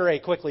moment. Letter A,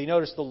 quickly.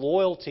 Notice the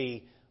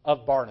loyalty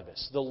of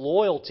Barnabas. The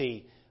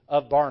loyalty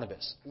of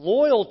Barnabas.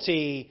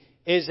 Loyalty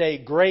is a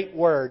great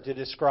word to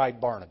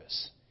describe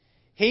Barnabas.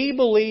 He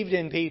believed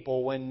in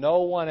people when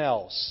no one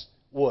else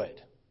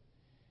would.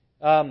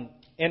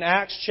 In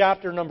Acts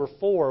chapter number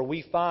 4,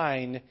 we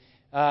find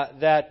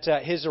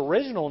that his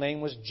original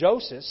name was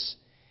Joseph,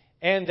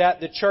 and that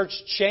the church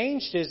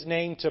changed his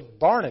name to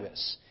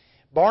Barnabas.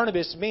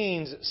 Barnabas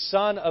means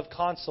son of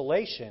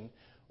consolation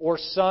or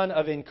son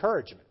of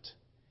encouragement.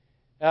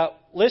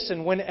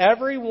 Listen, when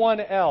everyone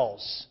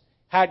else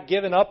had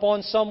given up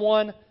on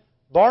someone,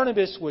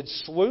 Barnabas would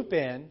swoop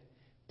in,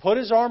 put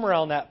his arm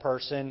around that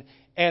person,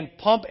 and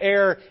pump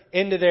air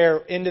into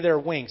their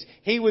wings.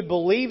 He would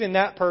believe in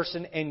that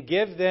person and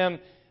give them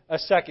a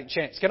second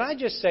chance. Can I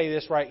just say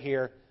this right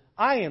here?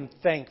 I am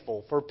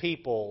thankful for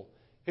people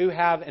who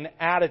have an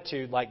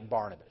attitude like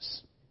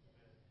Barnabas.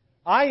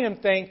 I am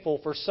thankful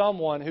for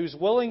someone who's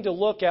willing to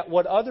look at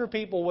what other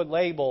people would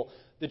label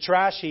the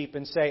trash heap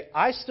and say,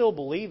 I still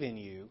believe in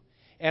you,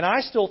 and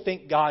I still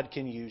think God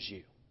can use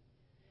you.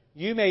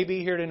 You may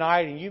be here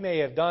tonight and you may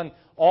have done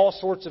all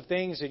sorts of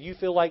things that you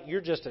feel like you're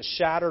just a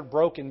shattered,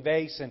 broken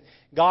vase and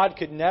God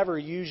could never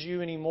use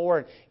you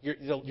anymore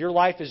and your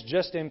life is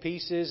just in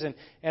pieces.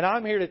 And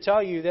I'm here to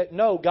tell you that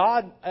no,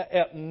 God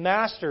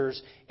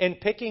masters in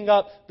picking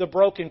up the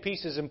broken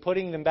pieces and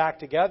putting them back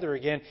together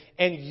again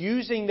and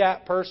using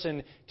that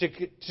person to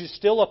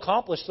still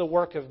accomplish the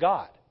work of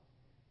God.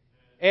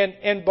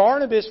 And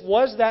Barnabas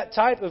was that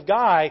type of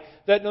guy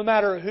that no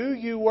matter who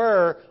you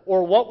were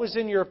or what was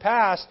in your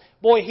past,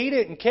 boy, he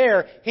didn't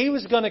care. He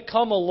was going to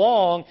come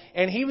along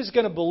and he was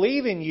going to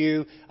believe in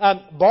you.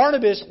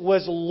 Barnabas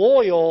was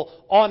loyal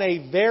on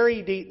a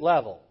very deep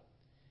level.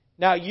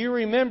 Now, you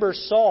remember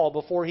Saul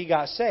before he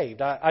got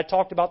saved. I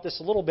talked about this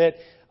a little bit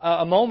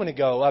a moment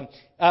ago.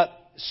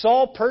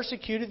 Saul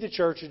persecuted the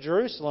church of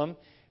Jerusalem.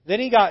 Then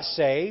he got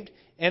saved.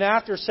 And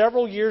after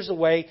several years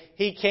away,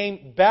 he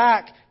came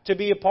back to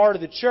be a part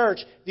of the church.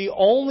 The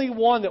only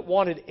one that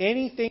wanted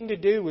anything to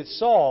do with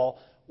Saul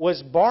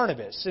was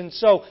Barnabas. And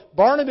so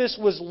Barnabas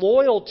was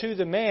loyal to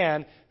the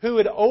man who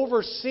had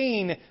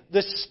overseen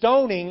the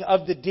stoning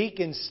of the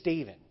deacon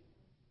Stephen.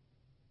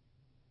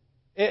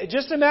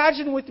 Just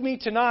imagine with me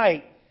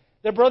tonight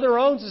that Brother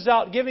Owens is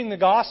out giving the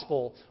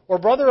gospel, or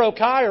Brother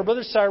Okai or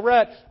Brother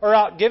Cyrette are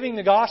out giving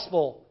the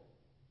gospel,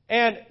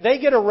 and they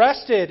get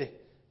arrested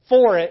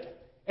for it,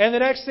 and the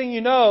next thing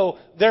you know,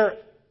 they're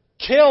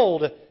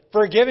killed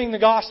for giving the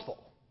gospel.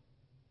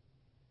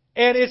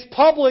 And it's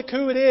public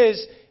who it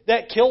is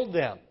that killed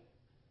them.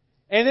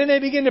 And then they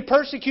begin to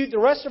persecute the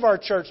rest of our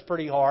church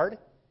pretty hard.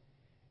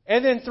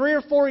 And then 3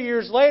 or 4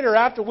 years later,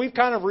 after we've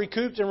kind of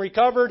recouped and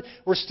recovered,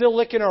 we're still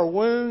licking our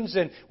wounds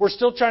and we're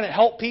still trying to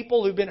help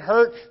people who've been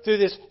hurt through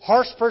this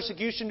harsh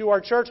persecution to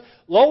our church.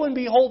 Lo and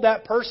behold,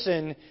 that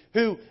person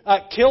who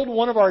killed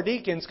one of our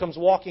deacons comes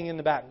walking in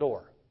the back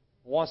door,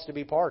 wants to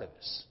be part of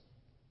this.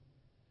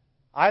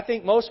 I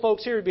think most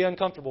folks here would be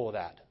uncomfortable with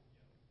that.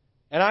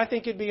 And I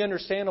think it'd be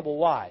understandable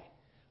why.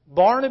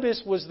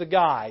 Barnabas was the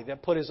guy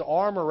that put his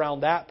arm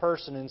around that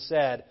person and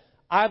said,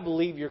 I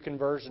believe your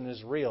conversion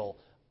is real.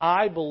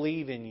 I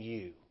believe in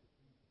you.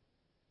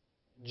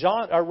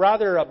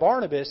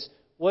 Barnabas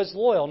was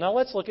loyal. Now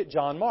let's look at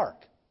John Mark.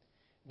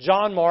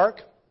 John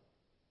Mark,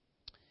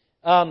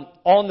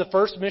 on the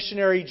first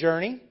missionary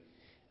journey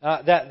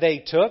that they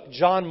took,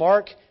 John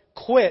Mark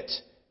quit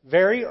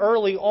very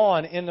early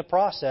on in the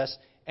process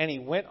and he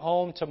went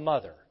home to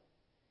mother.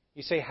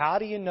 You say, how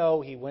do you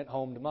know he went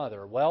home to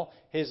mother? Well,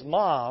 his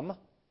mom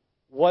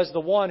was the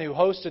one who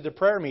hosted the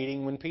prayer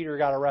meeting when Peter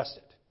got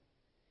arrested.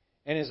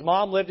 And his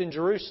mom lived in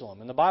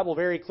Jerusalem. And the Bible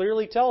very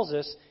clearly tells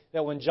us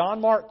that when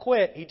John Mark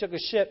quit, he took a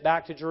ship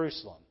back to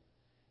Jerusalem.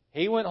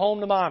 He went home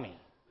to mommy.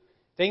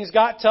 Things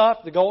got tough,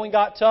 the going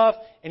got tough,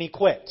 and he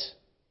quit.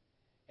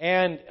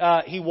 And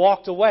he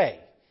walked away.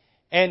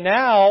 And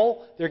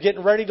now they're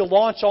getting ready to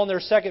launch on their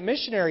second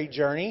missionary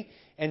journey,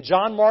 and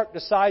John Mark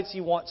decides he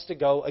wants to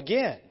go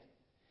again.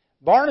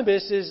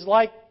 Barnabas is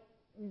like,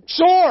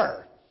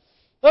 sure,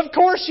 of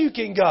course you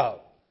can go.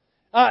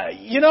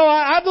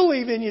 I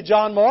believe in you,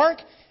 John Mark.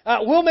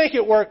 We'll make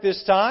it work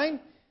this time.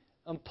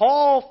 And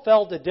Paul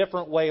felt a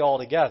different way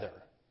altogether.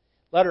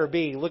 Letter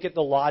B, look at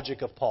the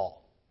logic of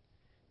Paul.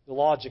 The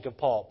logic of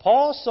Paul.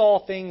 Paul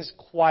saw things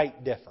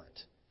quite different.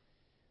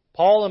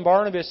 Paul and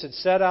Barnabas had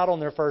set out on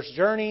their first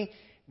journey.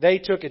 They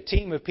took a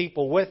team of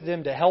people with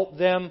them to help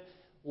them.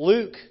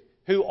 Luke,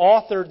 who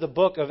authored the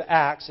book of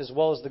Acts as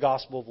well as the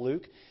Gospel of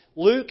Luke,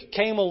 Luke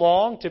came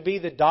along to be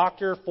the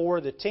doctor for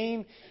the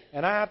team.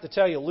 And I have to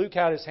tell you, Luke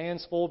had his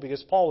hands full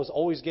because Paul was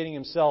always getting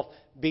himself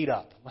beat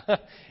up.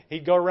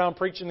 He'd go around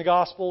preaching the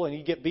gospel and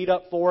he'd get beat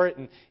up for it.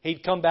 And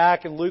he'd come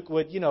back and Luke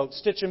would,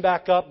 stitch him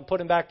back up and put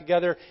him back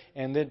together.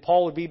 And then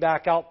Paul would be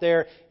back out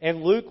there.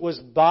 And Luke was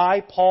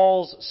by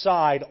Paul's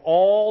side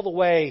all the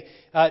way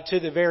to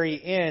the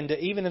very end.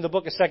 Even in the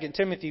book of 2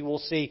 Timothy, we'll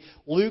see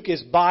Luke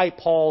is by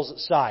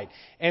Paul's side.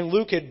 And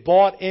Luke had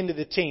bought into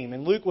the team.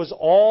 And Luke was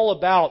all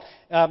about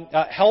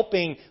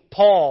helping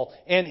Paul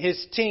and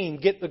his team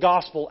get the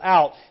gospel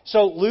out.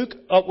 So Luke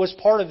was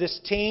part of this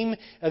team,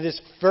 this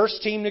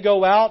first team to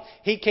go out.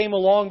 He came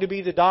along to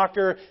be the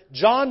doctor.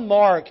 John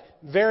Mark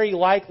very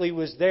likely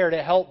was there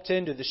to help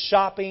tend to the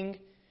shopping,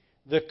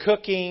 the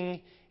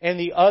cooking, and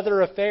the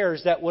other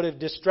affairs that would have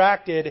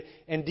distracted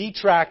and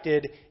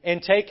detracted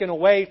and taken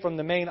away from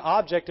the main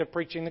object of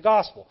preaching the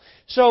gospel.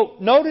 So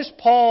notice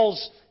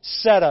Paul's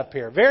setup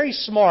here. Very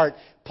smart.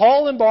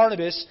 Paul and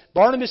Barnabas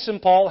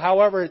and Paul,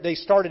 however they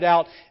started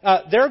out,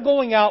 they're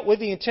going out with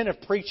the intent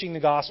of preaching the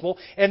gospel,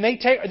 and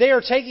they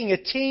are taking a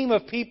team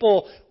of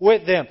people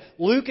with them.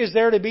 Luke is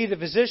there to be the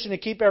physician to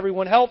keep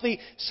everyone healthy.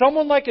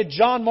 Someone like a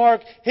John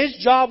Mark, his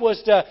job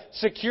was to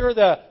secure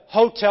the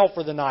hotel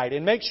for the night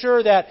and make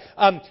sure that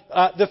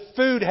the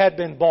food had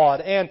been bought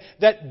and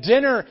that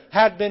dinner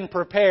had been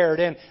prepared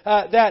and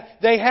that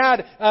they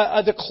had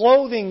the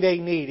clothing they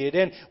needed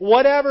and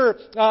whatever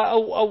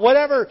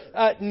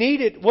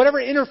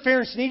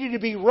interference needed to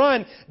be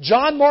run.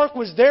 John Mark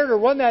was there to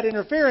run that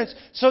interference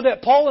so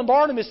that Paul and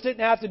Barnabas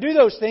didn't have to do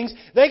those things.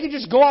 They could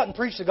just go out and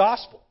preach the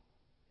gospel.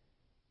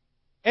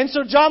 And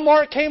so John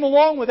Mark came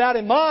along with that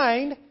in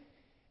mind.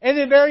 And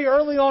then very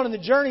early on in the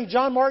journey,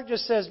 John Mark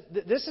just says,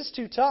 this is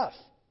too tough.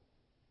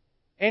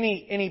 And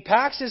he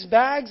packs his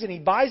bags and he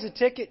buys a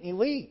ticket and he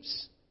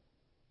leaves.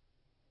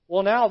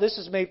 Well, now this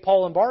has made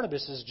Paul and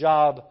Barnabas'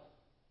 job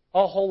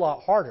a whole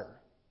lot harder.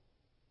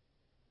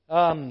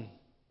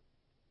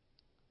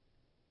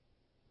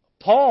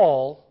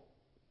 Paul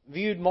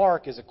viewed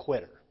Mark as a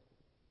quitter.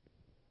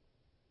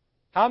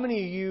 How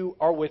many of you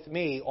are with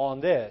me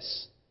on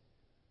this?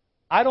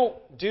 I don't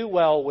do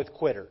well with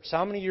quitters.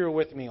 How many of you are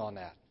with me on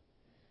that?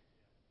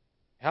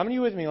 How many of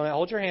you with me on that?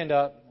 Hold your hand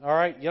up. All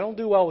right? You don't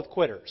do well with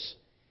quitters.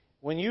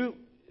 When you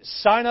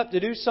sign up to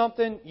do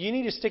something, you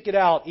need to stick it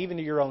out even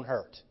to your own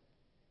hurt.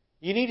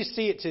 You need to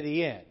see it to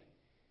the end.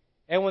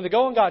 And when the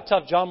going got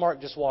tough, John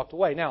Mark just walked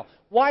away. Now,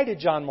 why did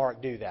John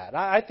Mark do that?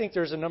 I think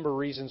there's a number of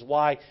reasons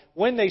why.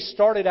 When they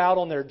started out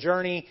on their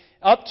journey,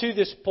 up to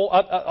this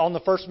on the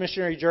first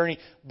missionary journey,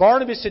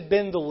 Barnabas had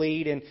been the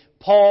lead, and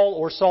Paul,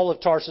 or Saul of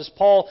Tarsus,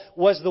 Paul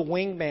was the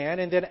wingman.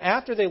 And then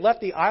after they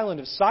left the island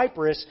of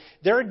Cyprus,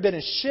 there had been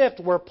a shift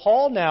where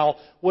Paul now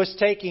was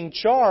taking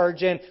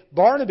charge, and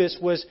Barnabas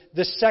was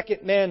the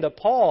second man to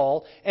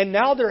Paul. And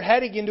now they're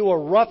heading into a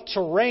rough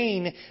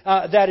terrain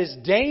that is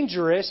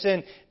dangerous.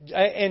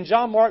 And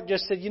John Mark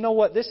just said, you know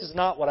what, this is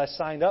not what I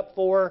signed up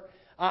for.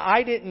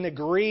 I didn't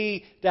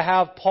agree to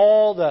have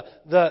Paul,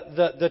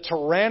 the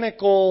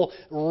tyrannical,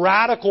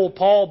 radical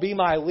Paul, be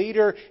my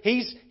leader.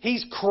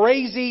 He's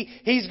crazy.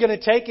 He's going to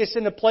take us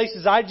into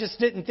places I just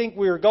didn't think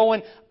we were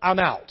going. I'm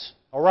out.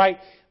 All right?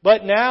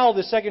 But now,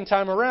 the second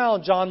time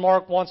around, John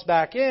Mark wants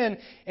back in,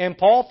 and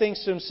Paul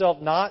thinks to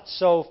himself, not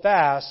so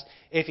fast.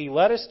 If he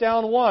let us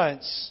down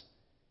once,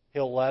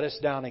 he'll let us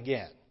down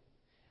again.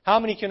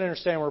 How many can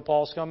understand where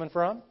Paul's coming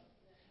from?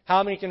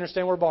 How many can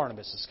understand where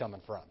Barnabas is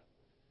coming from?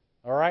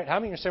 All right? How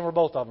many understand where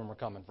both of them are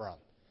coming from?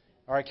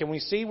 All right, can we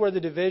see where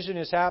the division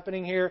is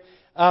happening here?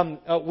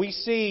 We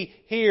see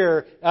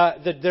here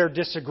their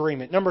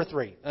disagreement. Number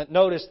 3,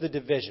 notice the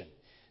division.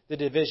 The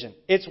division.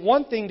 It's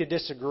one thing to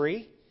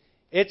disagree.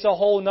 It's a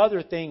whole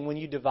other thing when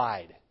you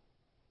divide.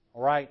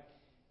 All right?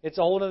 It's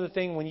a whole other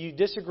thing when you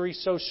disagree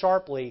so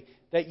sharply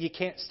that you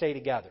can't stay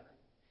together.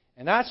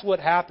 And that's what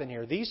happened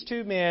here. These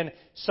two men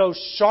so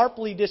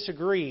sharply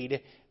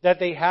disagreed that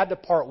they had to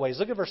part ways.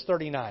 Look at verse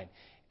 39.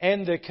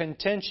 And the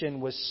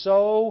contention was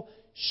so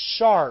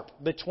sharp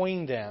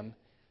between them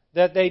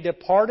that they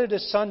departed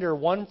asunder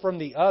one from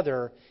the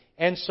other.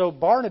 And so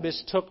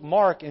Barnabas took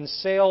Mark and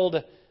sailed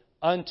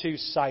unto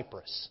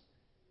Cyprus.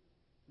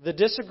 The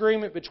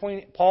disagreement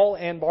between Paul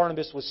and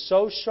Barnabas was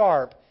so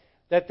sharp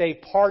that they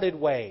parted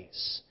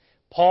ways.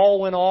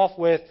 Paul went off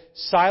with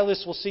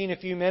Silas, we'll see in a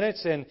few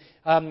minutes, and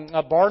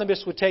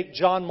Barnabas would take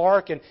John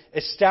Mark and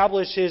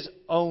establish his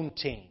own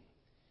team.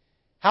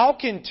 How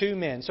can two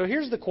men... So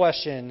here's the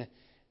question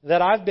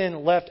that I've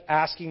been left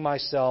asking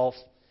myself,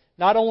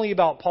 not only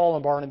about Paul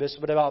and Barnabas,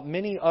 but about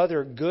many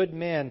other good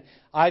men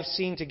I've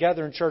seen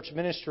together in church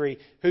ministry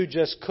who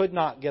just could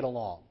not get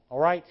along. All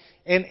right?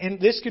 And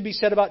this could be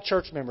said about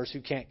church members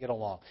who can't get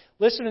along.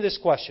 Listen to this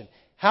question.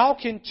 How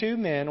can two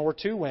men or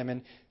two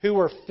women who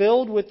are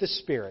filled with the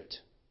Spirit,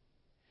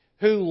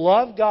 who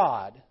love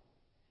God,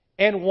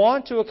 and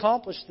want to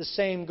accomplish the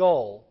same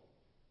goal,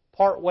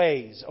 part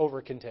ways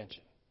over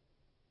contention?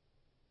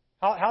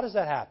 How does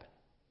that happen?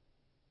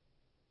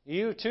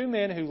 You two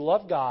men who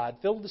love God,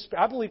 filled with the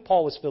Spirit. I believe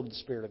Paul was filled with the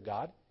Spirit of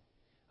God.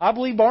 I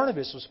believe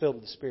Barnabas was filled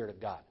with the Spirit of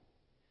God.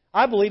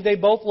 I believe they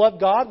both loved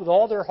God with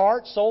all their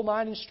heart, soul,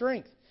 mind, and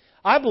strength.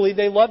 I believe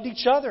they loved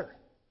each other.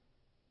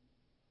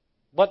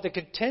 But the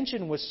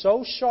contention was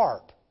so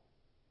sharp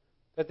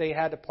that they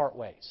had to part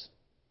ways.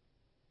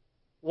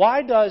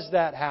 Why does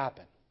that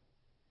happen?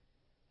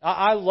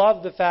 I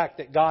love the fact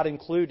that God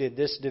included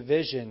this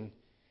division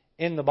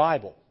in the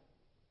Bible.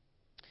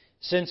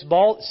 Since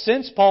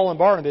Paul and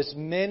Barnabas,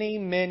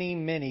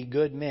 many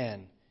good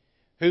men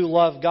who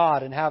love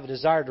God and have a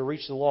desire to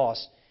reach the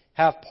lost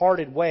have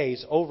parted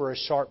ways over a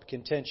sharp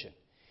contention.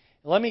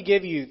 Let me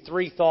give you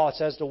 3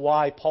 thoughts as to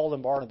why Paul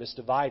and Barnabas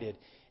divided.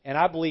 And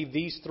I believe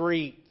these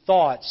 3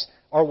 thoughts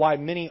are why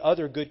many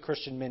other good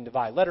Christian men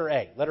divide. Letter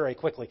A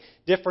quickly.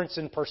 Difference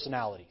in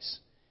personalities.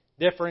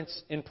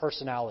 Difference in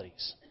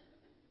personalities.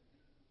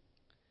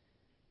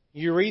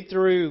 You read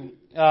through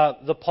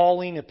the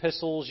Pauline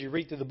epistles, you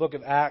read through the book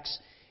of Acts,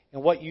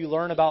 and what you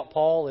learn about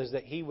Paul is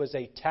that he was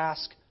a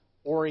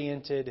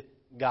task-oriented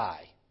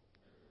guy.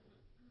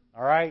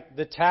 All right?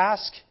 The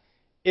task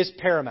is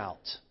paramount.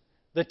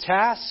 The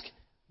task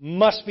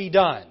must be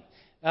done.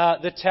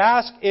 The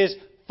task is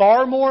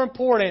far more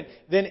important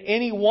than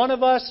any one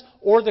of us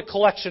or the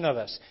collection of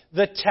us.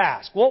 The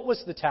task. What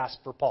was the task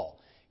for Paul?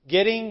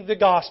 Getting the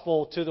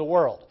gospel to the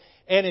world.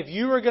 And if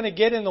you are going to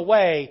get in the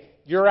way,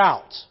 you're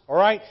out. All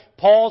right?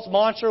 Paul's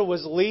mantra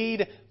was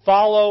lead,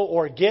 follow,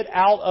 or get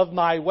out of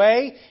my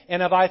way.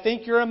 And if I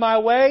think you're in my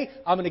way,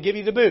 I'm going to give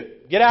you the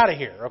boot. Get out of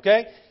here.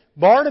 Okay?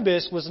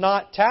 Barnabas was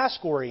not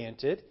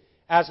task-oriented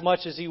as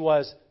much as he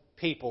was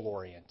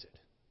people-oriented.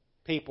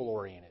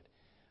 People-oriented.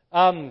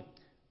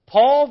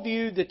 Paul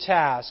viewed the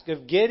task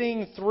of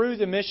getting through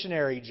the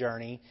missionary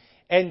journey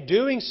and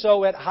doing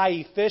so at high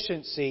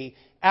efficiency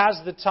as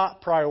the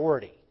top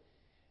priority.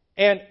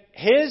 And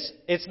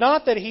it's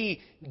not that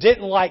he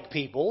didn't like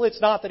people. It's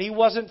not that he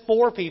wasn't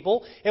for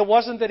people. It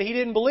wasn't that he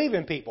didn't believe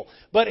in people.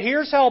 But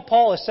here's how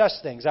Paul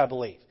assessed things, I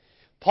believe.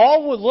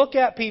 Paul would look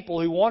at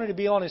people who wanted to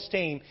be on his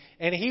team,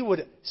 and he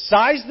would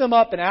size them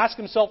up and ask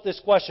himself this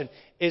question: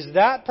 is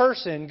that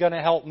person going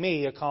to help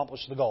me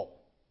accomplish the goal?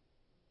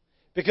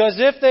 Because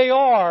if they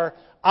are,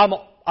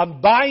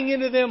 I'm buying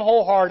into them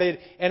wholehearted,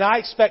 and I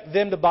expect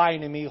them to buy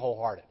into me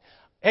wholehearted.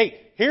 Hey,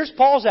 here's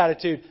Paul's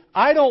attitude.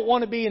 I don't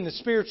want to be in the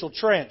spiritual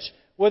trench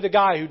with a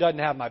guy who doesn't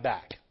have my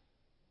back,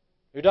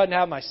 who doesn't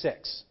have my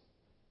six.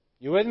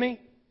 You with me?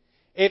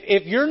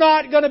 If you're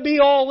not going to be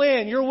all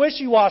in, you're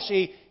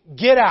wishy-washy,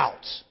 get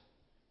out.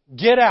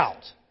 Get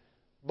out.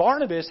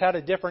 Barnabas had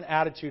a different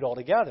attitude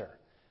altogether.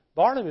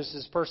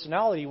 Barnabas'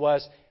 personality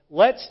was,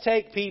 let's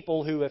take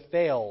people who have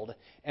failed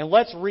and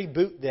let's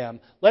reboot them.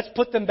 Let's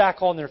put them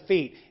back on their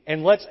feet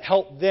and let's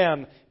help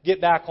them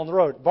get back on the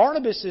road.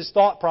 Barnabas'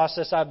 thought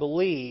process, I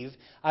believe,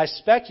 I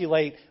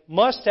speculate,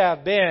 must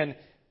have been,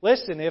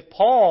 listen, if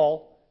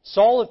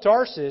Saul of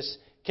Tarsus,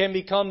 can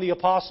become the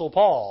Apostle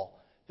Paul,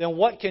 then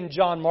what can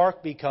John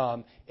Mark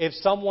become if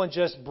someone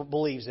just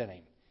believes in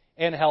him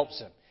and helps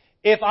him?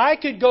 If I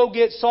could go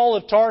get Saul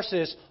of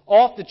Tarsus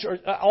off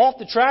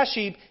the trash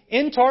heap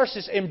in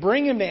Tarsus and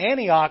bring him to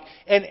Antioch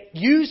and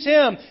use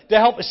him to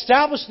help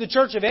establish the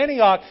church of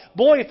Antioch,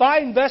 boy, if I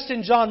invest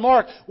in John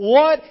Mark,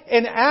 what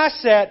an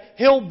asset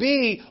he'll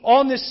be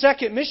on this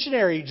second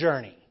missionary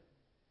journey.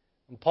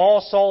 And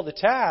Paul saw the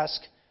task,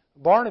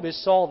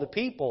 Barnabas saw the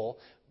people.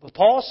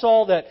 Paul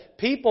saw that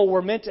people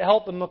were meant to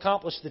help him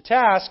accomplish the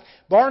task.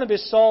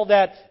 Barnabas saw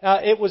that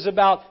it was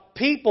about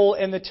people,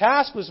 and the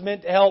task was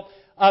meant to help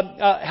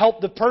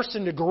the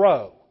person to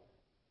grow.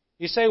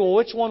 You say, well,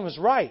 which one was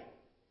right?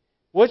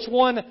 Which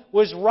one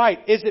was right?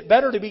 Is it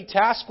better to be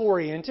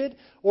task-oriented,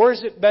 or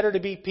is it better to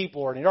be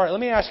people-oriented? All right,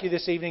 let me ask you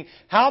this evening.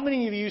 How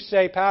many of you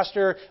say,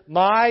 Pastor,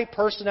 my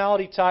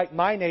personality type,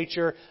 my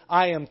nature,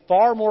 I am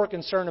far more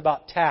concerned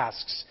about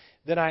tasks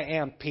than I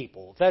am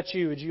people? If that's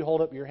you, would you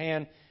hold up your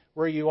hand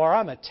where you are?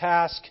 I'm a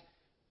task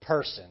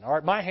person. All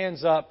right, my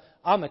hand's up.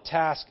 I'm a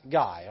task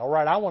guy. All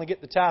right, I want to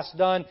get the task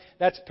done.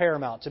 That's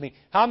paramount to me.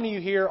 How many of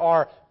you here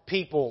are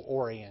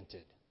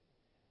people-oriented?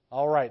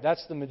 All right,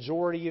 that's the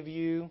majority of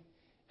you.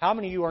 How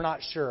many of you are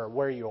not sure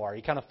where you are?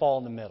 You kind of fall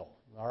in the middle.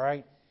 All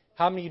right?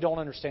 How many of you don't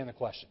understand the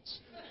questions?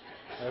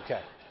 Okay.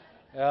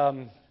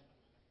 Some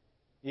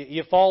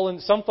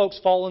folks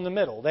fall in the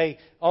middle.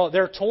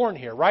 They're torn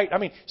here, right? I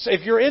mean, so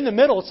if you're in the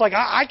middle, it's like,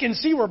 I can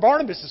see where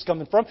Barnabas is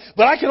coming from,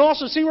 but I can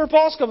also see where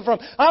Paul's coming from.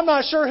 I'm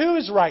not sure who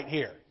is right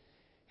here.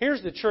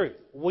 Here's the truth.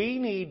 We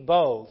need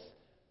both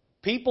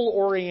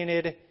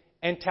people-oriented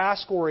and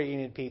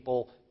task-oriented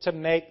people to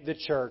make the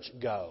church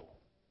go.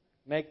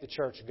 Make the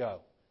church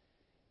go.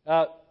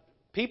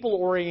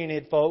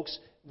 People-oriented folks,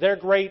 they're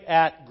great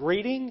at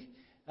greeting.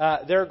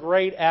 They're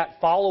great at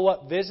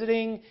follow-up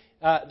visiting.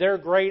 They're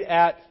great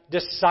at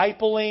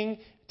discipling.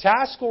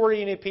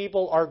 Task-oriented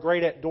people are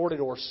great at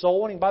door-to-door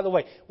soul winning. By the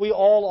way, we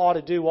all ought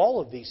to do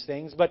all of these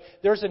things, but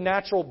there's a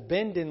natural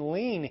bend and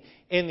lean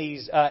in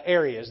these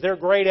areas. They're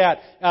great at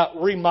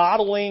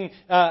remodeling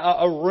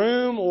a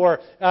room or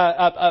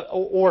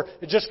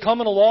just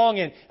coming along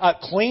and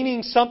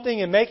cleaning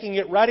something and making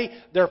it ready.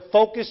 They're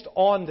focused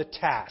on the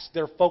task.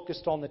 They're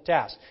focused on the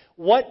task.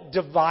 What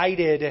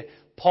divided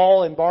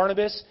Paul and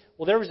Barnabas?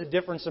 Well, there was a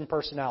difference in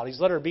personalities.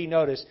 Let her be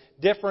noticed.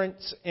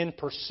 Difference in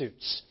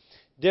pursuits.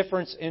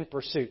 Difference in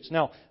pursuits.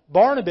 Now,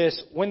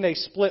 Barnabas, when they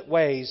split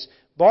ways,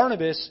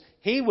 Barnabas,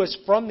 he was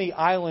from the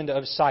island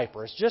of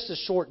Cyprus, just a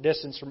short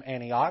distance from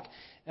Antioch,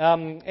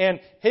 and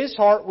his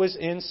heart was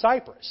in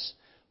Cyprus.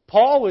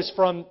 Paul was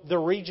from the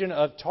region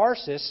of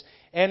Tarsus,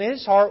 and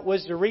his heart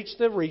was to reach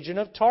the region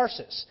of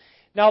Tarsus.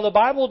 Now, the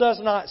Bible does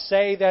not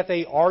say that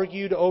they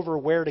argued over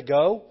where to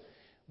go,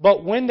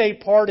 but when they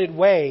parted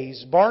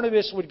ways,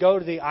 Barnabas would go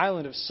to the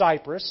island of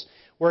Cyprus,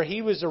 where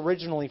he was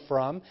originally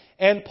from,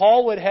 and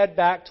Paul would head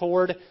back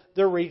toward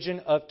the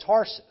region of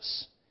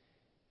Tarsus.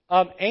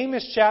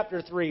 Amos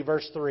chapter 3,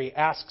 verse 3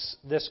 asks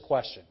this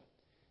question.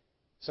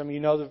 Some of you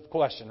know the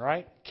question,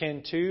 right?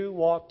 Can two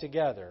walk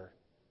together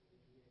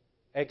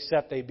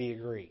except they be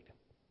agreed?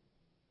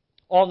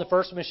 On the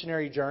first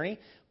missionary journey,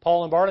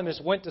 Paul and Barnabas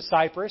went to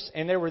Cyprus,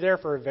 and they were there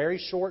for a very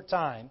short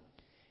time,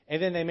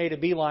 and then they made a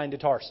beeline to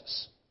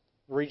Tarsus,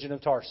 the region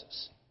of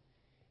Tarsus.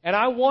 And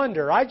I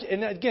wonder,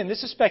 and again,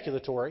 this is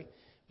speculatory,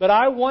 but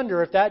I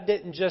wonder if that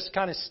didn't just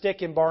kind of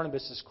stick in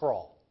Barnabas'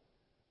 craw.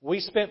 We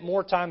spent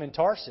more time in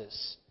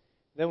Tarsus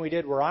than we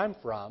did where I'm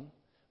from.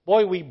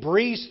 Boy, we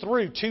breezed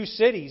through 2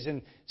 cities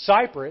in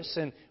Cyprus,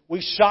 and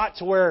we shot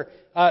to where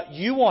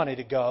you wanted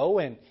to go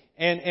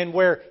and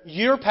where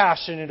you're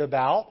passionate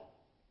about.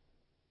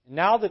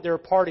 Now that they're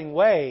parting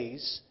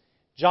ways,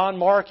 John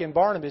Mark and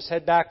Barnabas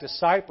head back to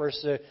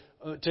Cyprus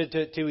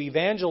to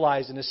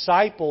evangelize and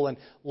disciple and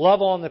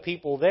love on the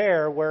people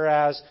there,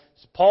 whereas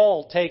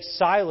Paul takes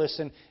Silas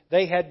and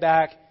they head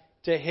back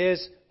to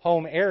his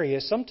home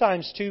area.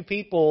 Sometimes 2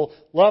 people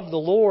love the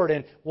Lord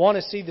and want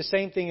to see the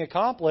same thing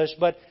accomplished,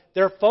 but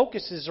their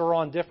focuses are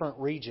on different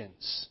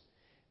regions.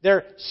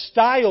 Their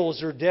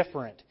styles are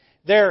different.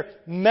 Their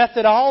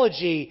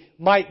methodology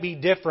might be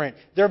different.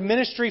 Their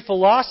ministry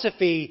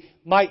philosophy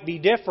might be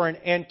different.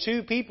 And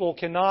 2 people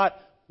cannot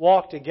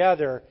walk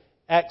together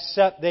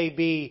except they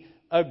be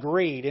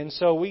agreed. And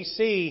so we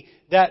see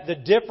that the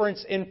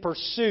difference in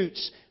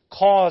pursuits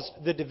caused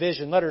the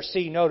division. Letter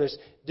C, notice,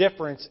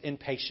 difference in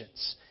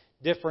patience.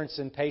 Difference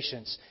in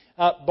patience.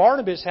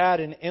 Barnabas had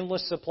an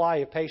endless supply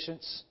of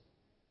patience.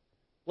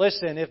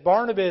 Listen, if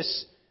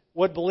Barnabas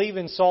would believe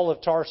in Saul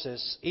of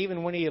Tarsus,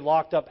 even when he had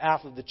locked up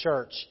half of the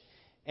church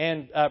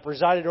and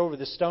presided over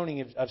the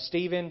stoning of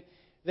Stephen,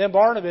 then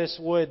Barnabas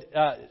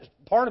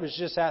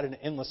just had an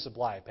endless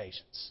supply of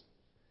patience.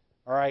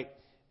 All right?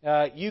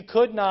 You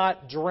could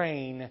not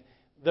drain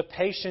the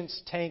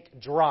patience tank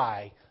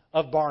dry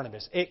of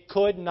Barnabas. It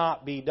could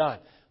not be done.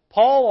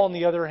 Paul, on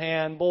the other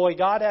hand, boy,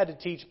 God had to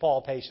teach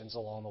Paul patience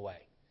along the way.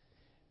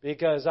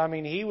 Because,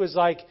 he was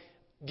like,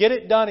 get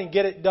it done and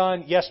get it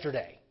done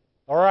yesterday.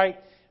 All right?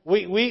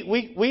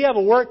 We have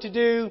a work to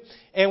do,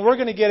 and we're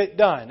going to get it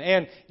done.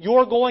 And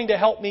you're going to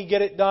help me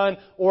get it done,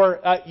 or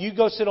you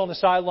go sit on the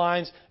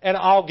sidelines, and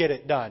I'll get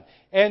it done.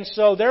 And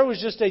so there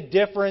was just a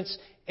difference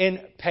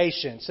in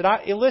patience.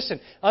 And listen,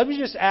 let me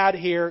just add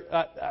here,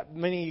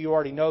 many of you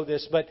already know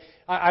this, but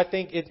I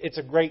think it's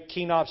a great,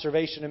 keen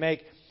observation to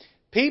make.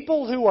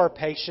 People who are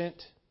patient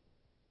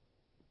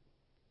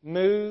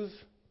move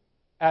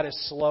at a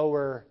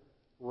slower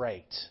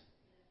rate.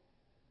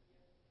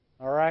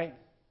 All right?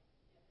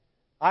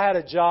 I had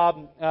a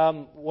job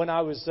when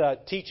I was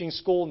teaching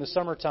school in the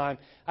summertime.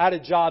 I had a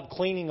job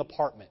cleaning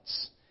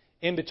apartments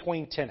in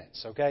between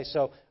tenants. Okay,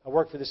 so I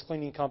worked for this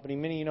cleaning company.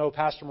 Many of you know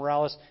Pastor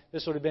Morales.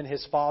 This would have been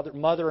his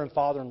mother and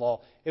father-in-law.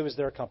 It was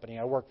their company.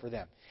 I worked for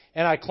them.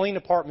 And I cleaned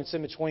apartments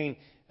in between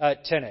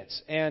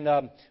tenants.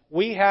 And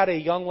we had a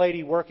young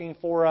lady working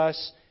for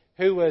us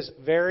who was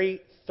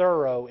very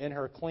thorough in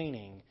her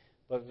cleaning,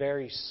 but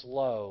very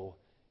slow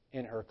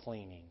in her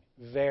cleaning.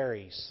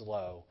 Very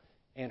slow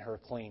in her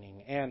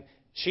cleaning. And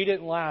she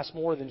didn't last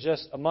more than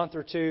just a month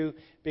or 2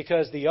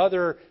 because the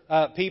other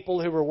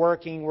people who were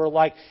working were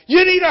like,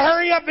 you need to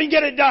hurry up and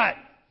get it done.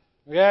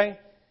 Okay?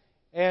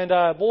 And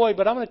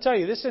but I'm going to tell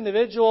you, this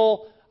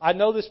individual, I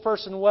know this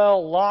person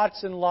well,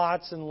 lots and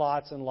lots and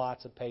lots and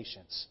lots of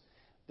patience.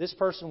 This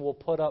person will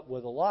put up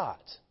with a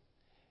lot.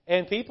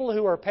 And people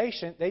who are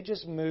patient, they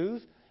just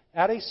move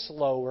at a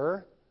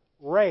slower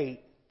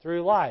rate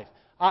through life.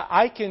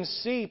 I can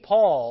see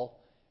Paul,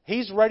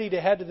 he's ready to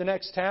head to the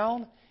next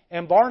town,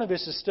 and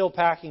Barnabas is still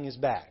packing his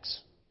bags.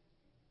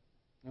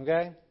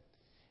 Okay?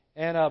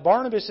 And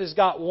Barnabas has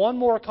got one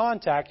more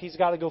contact he's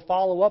got to go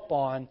follow up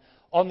on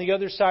the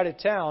other side of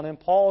town. And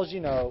Paul's,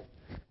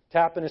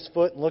 tapping his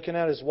foot and looking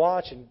at his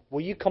watch. And,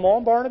 will you come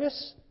on,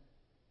 Barnabas?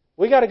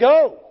 We got to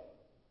go.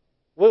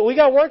 We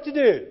got work to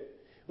do.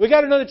 We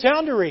got another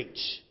town to reach.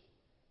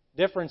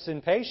 Difference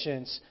in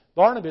patience.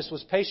 Barnabas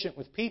was patient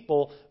with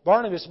people.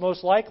 Barnabas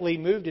most likely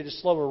moved at a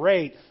slower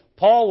rate.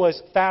 Paul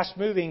was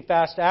fast-moving,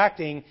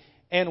 fast-acting,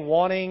 and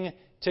wanting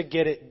to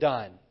get it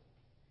done.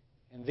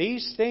 And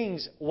these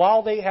things,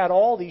 while they had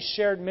all these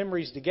shared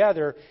memories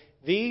together,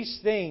 these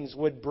things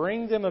would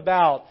bring them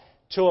about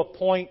to a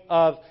point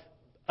of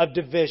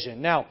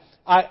division. Now,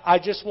 I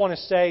just want to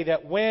say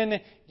that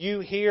when you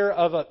hear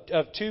of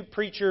 2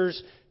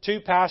 preachers,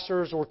 2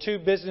 pastors, or 2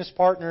 business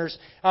partners,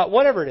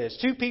 whatever it is,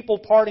 2 people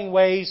parting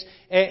ways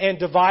and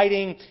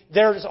dividing,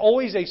 there's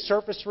always a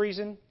surface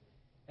reason,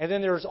 and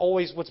then there's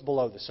always what's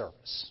below the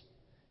surface.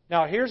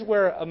 Now, here's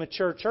where a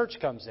mature church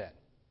comes in.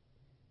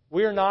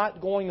 We're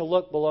not going to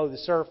look below the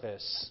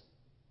surface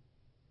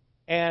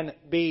and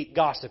be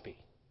gossipy,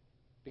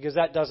 because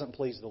that doesn't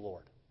please the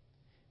Lord.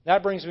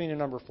 That brings me to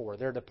number 4,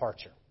 their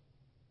departure.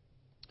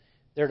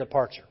 Their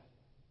departure.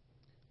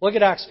 Look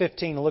at Acts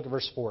 15 and look at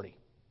verse 40.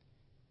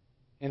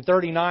 In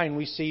 39,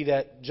 we see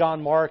that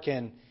John Mark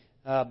and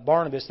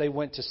Barnabas, they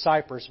went to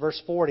Cyprus.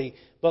 Verse 40,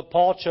 but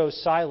Paul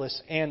chose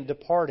Silas and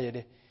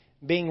departed,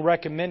 being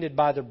recommended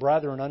by the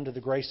brethren unto the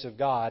grace of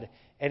God.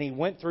 And he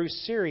went through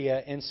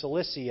Syria and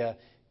Cilicia,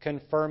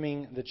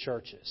 confirming the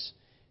churches.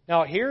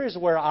 Now, here is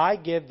where I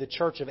give the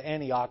church of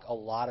Antioch a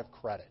lot of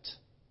credit.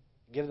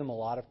 Give them a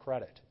lot of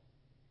credit.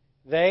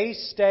 They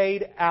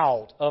stayed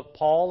out of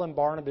Paul and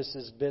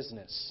Barnabas'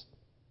 business.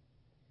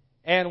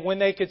 And when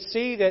they could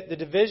see that the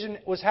division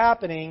was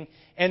happening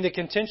and the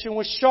contention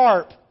was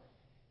sharp,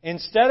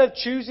 instead of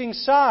choosing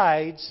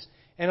sides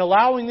and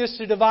allowing this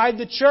to divide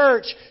the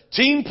church,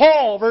 Team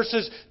Paul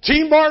versus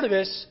Team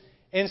Barnabas,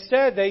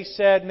 instead they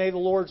said, may the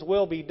Lord's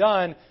will be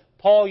done.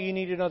 Paul, you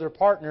need another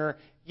partner.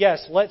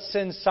 Yes, let's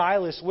send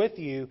Silas with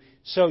you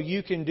so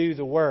you can do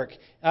the work.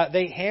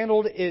 They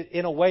handled it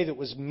in a way that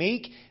was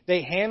meek.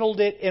 They handled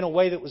it in a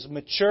way that was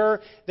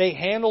mature. They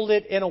handled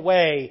it in a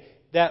way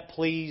that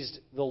pleased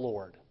the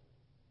Lord.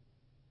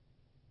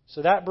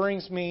 So that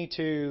brings me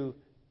to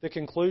the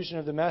conclusion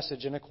of the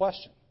message and a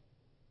question.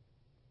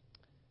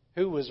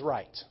 Who was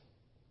right?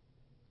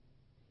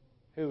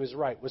 Who was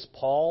right? Was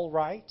Paul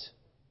right?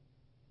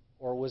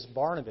 Or was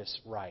Barnabas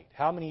right?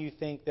 How many of you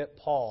think that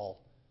Paul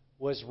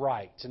was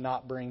right to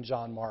not bring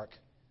John Mark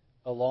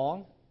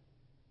along?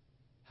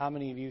 How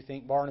many of you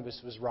think Barnabas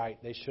was right?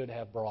 They should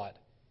have brought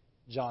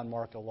John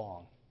Mark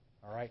along.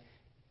 All right?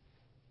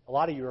 A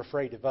lot of you are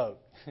afraid to vote.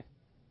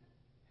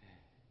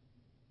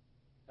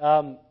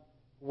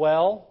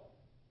 Well,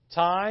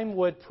 time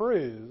would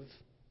prove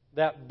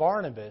that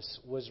Barnabas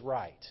was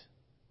right.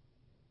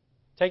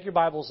 Take your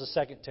Bibles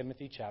to 2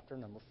 Timothy chapter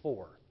number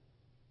 4.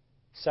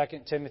 2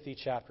 Timothy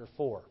chapter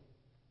 4.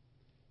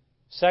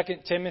 2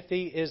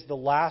 Timothy is the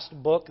last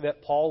book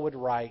that Paul would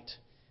write.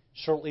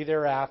 Shortly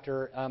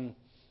thereafter,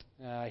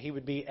 he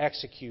would be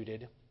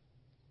executed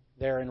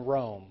there in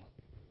Rome.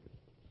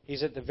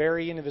 He's at the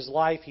very end of his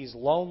life. He's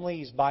lonely.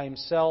 He's by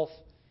himself.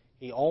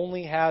 He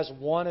only has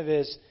one of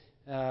his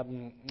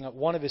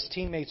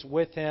teammates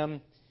with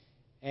him.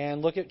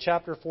 And look at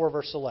chapter 4,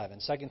 verse 11.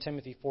 2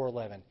 Timothy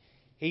 4:11.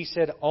 He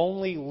said,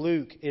 only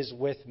Luke is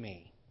with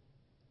me.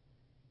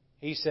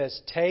 He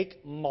says,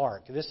 take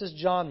Mark. This is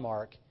John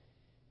Mark.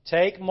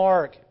 Take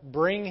Mark,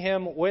 bring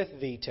him with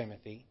thee,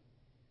 Timothy,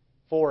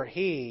 for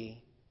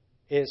he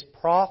is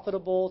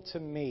profitable to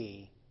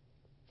me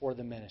for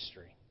the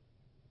ministry.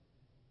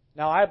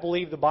 Now, I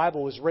believe the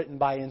Bible was written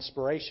by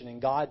inspiration,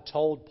 and God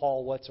told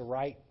Paul what to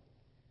write.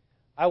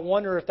 I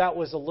wonder if that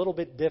was a little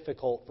bit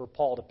difficult for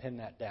Paul to pin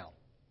that down.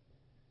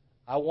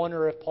 I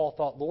wonder if Paul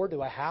thought, Lord,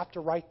 do I have to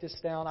write this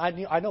down?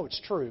 I know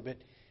it's true,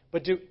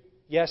 but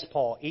yes,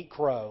 Paul, eat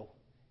crow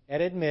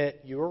and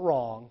admit you were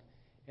wrong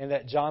and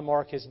that John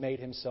Mark has made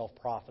himself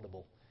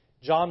profitable.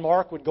 John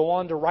Mark would go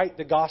on to write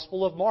the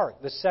Gospel of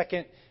Mark, the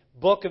second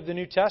book of the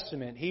New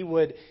Testament. He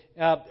would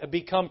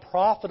become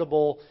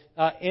profitable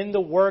in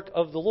the work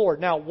of the Lord.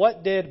 Now,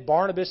 what did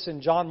Barnabas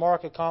and John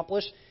Mark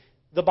accomplish?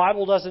 The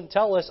Bible doesn't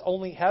tell us.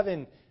 Only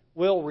heaven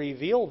will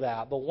reveal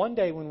that. But one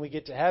day when we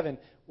get to heaven,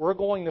 we're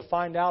going to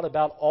find out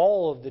about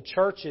all of the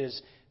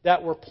churches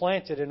that were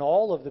planted and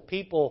all of the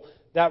people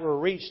that were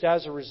reached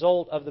as a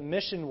result of the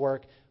mission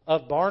work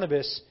of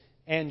Barnabas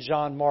and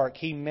John Mark.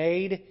 He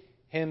made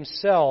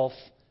himself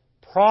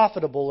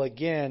profitable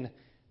again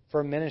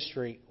for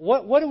ministry.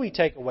 What do we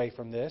take away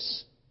from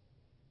this?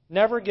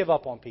 Never give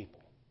up on people.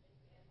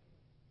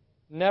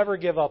 Never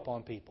give up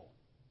on people.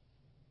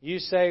 You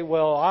say,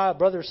 well,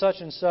 brother such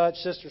and such,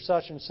 sister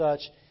such and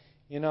such,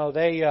 they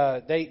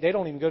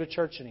don't even go to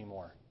church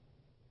anymore.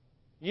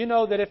 You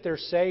know that if they're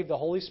saved, the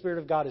Holy Spirit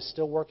of God is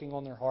still working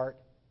on their heart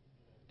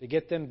to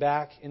get them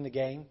back in the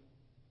game.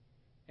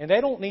 And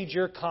they don't need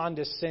your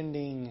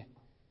condescending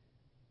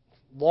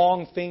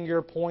long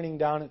finger pointing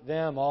down at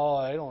them.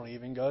 Oh, they don't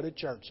even go to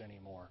church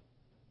anymore.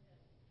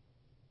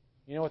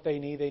 You know what they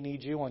need? They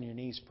need you on your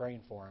knees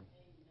praying for them,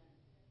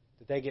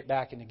 that they get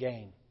back in the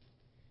game.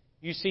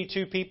 You see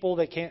two people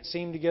that can't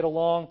seem to get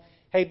along.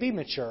 Hey, be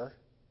mature.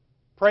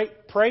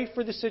 Pray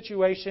for the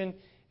situation,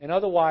 and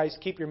otherwise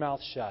keep your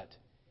mouth shut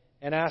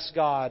and ask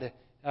God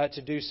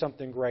to do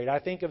something great. I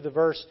think of the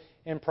verse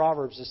in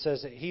Proverbs that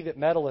says that he that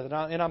meddleth,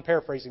 and I'm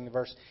paraphrasing the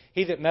verse,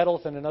 he that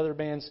meddleth in another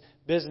man's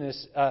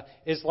business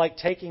is like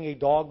taking a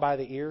dog by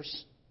the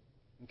ears.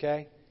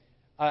 Okay?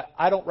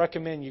 I don't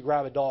recommend you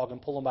grab a dog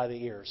and pull him by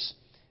the ears.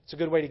 It's a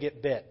good way to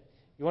get bit.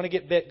 You want to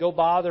get bit,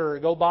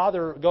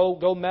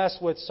 go mess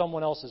with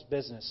someone else's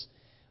business.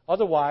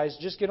 Otherwise,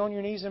 just get on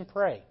your knees and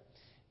pray.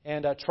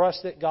 And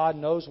trust that God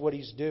knows what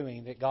He's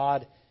doing, that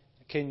God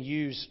can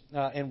use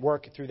and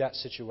work through that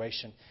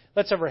situation.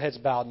 Let's have our heads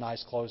bowed and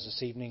eyes closed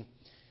this evening.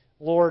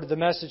 Lord, the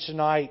message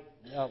tonight,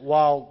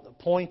 while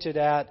pointed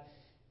at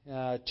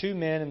two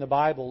men in the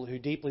Bible who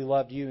deeply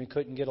loved You and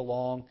couldn't get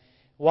along,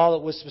 while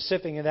it was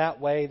specific in that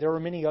way, there were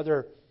many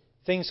other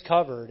things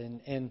covered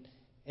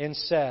and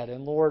said.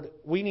 And Lord,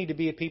 we need to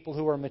be a people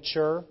who are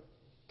mature.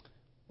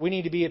 We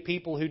need to be a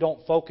people who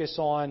don't focus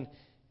on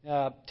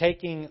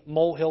taking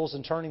molehills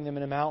and turning them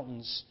into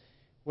mountains.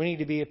 We need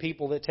to be a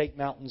people that take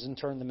mountains and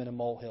turn them into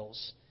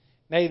molehills.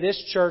 May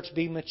this church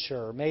be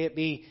mature. May it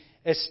be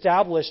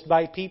established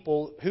by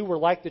people who were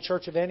like the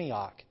church of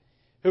Antioch,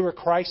 who were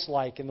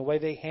Christ-like in the way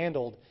they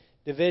handled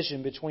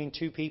division between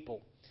two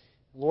people.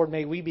 Lord,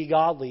 may we be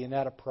godly in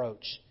that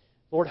approach.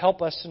 Lord,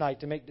 help us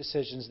tonight to make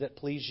decisions that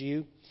please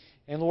You.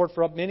 And Lord,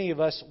 for many of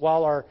us,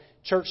 while our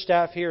church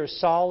staff here is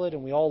solid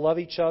and we all love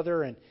each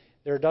other and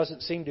there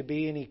doesn't seem to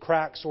be any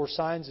cracks or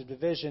signs of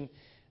division,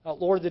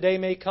 Lord, the day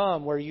may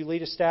come where You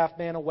lead a staff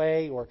man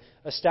away or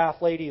a staff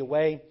lady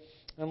away.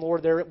 And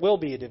Lord, there will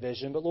be a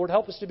division. But Lord,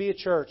 help us to be a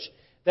church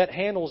that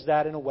handles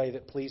that in a way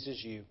that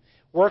pleases You.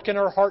 Work in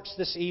our hearts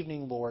this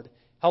evening, Lord.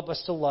 Help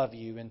us to love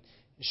You and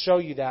show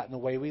You that in the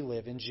way we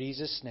live. In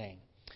Jesus' name.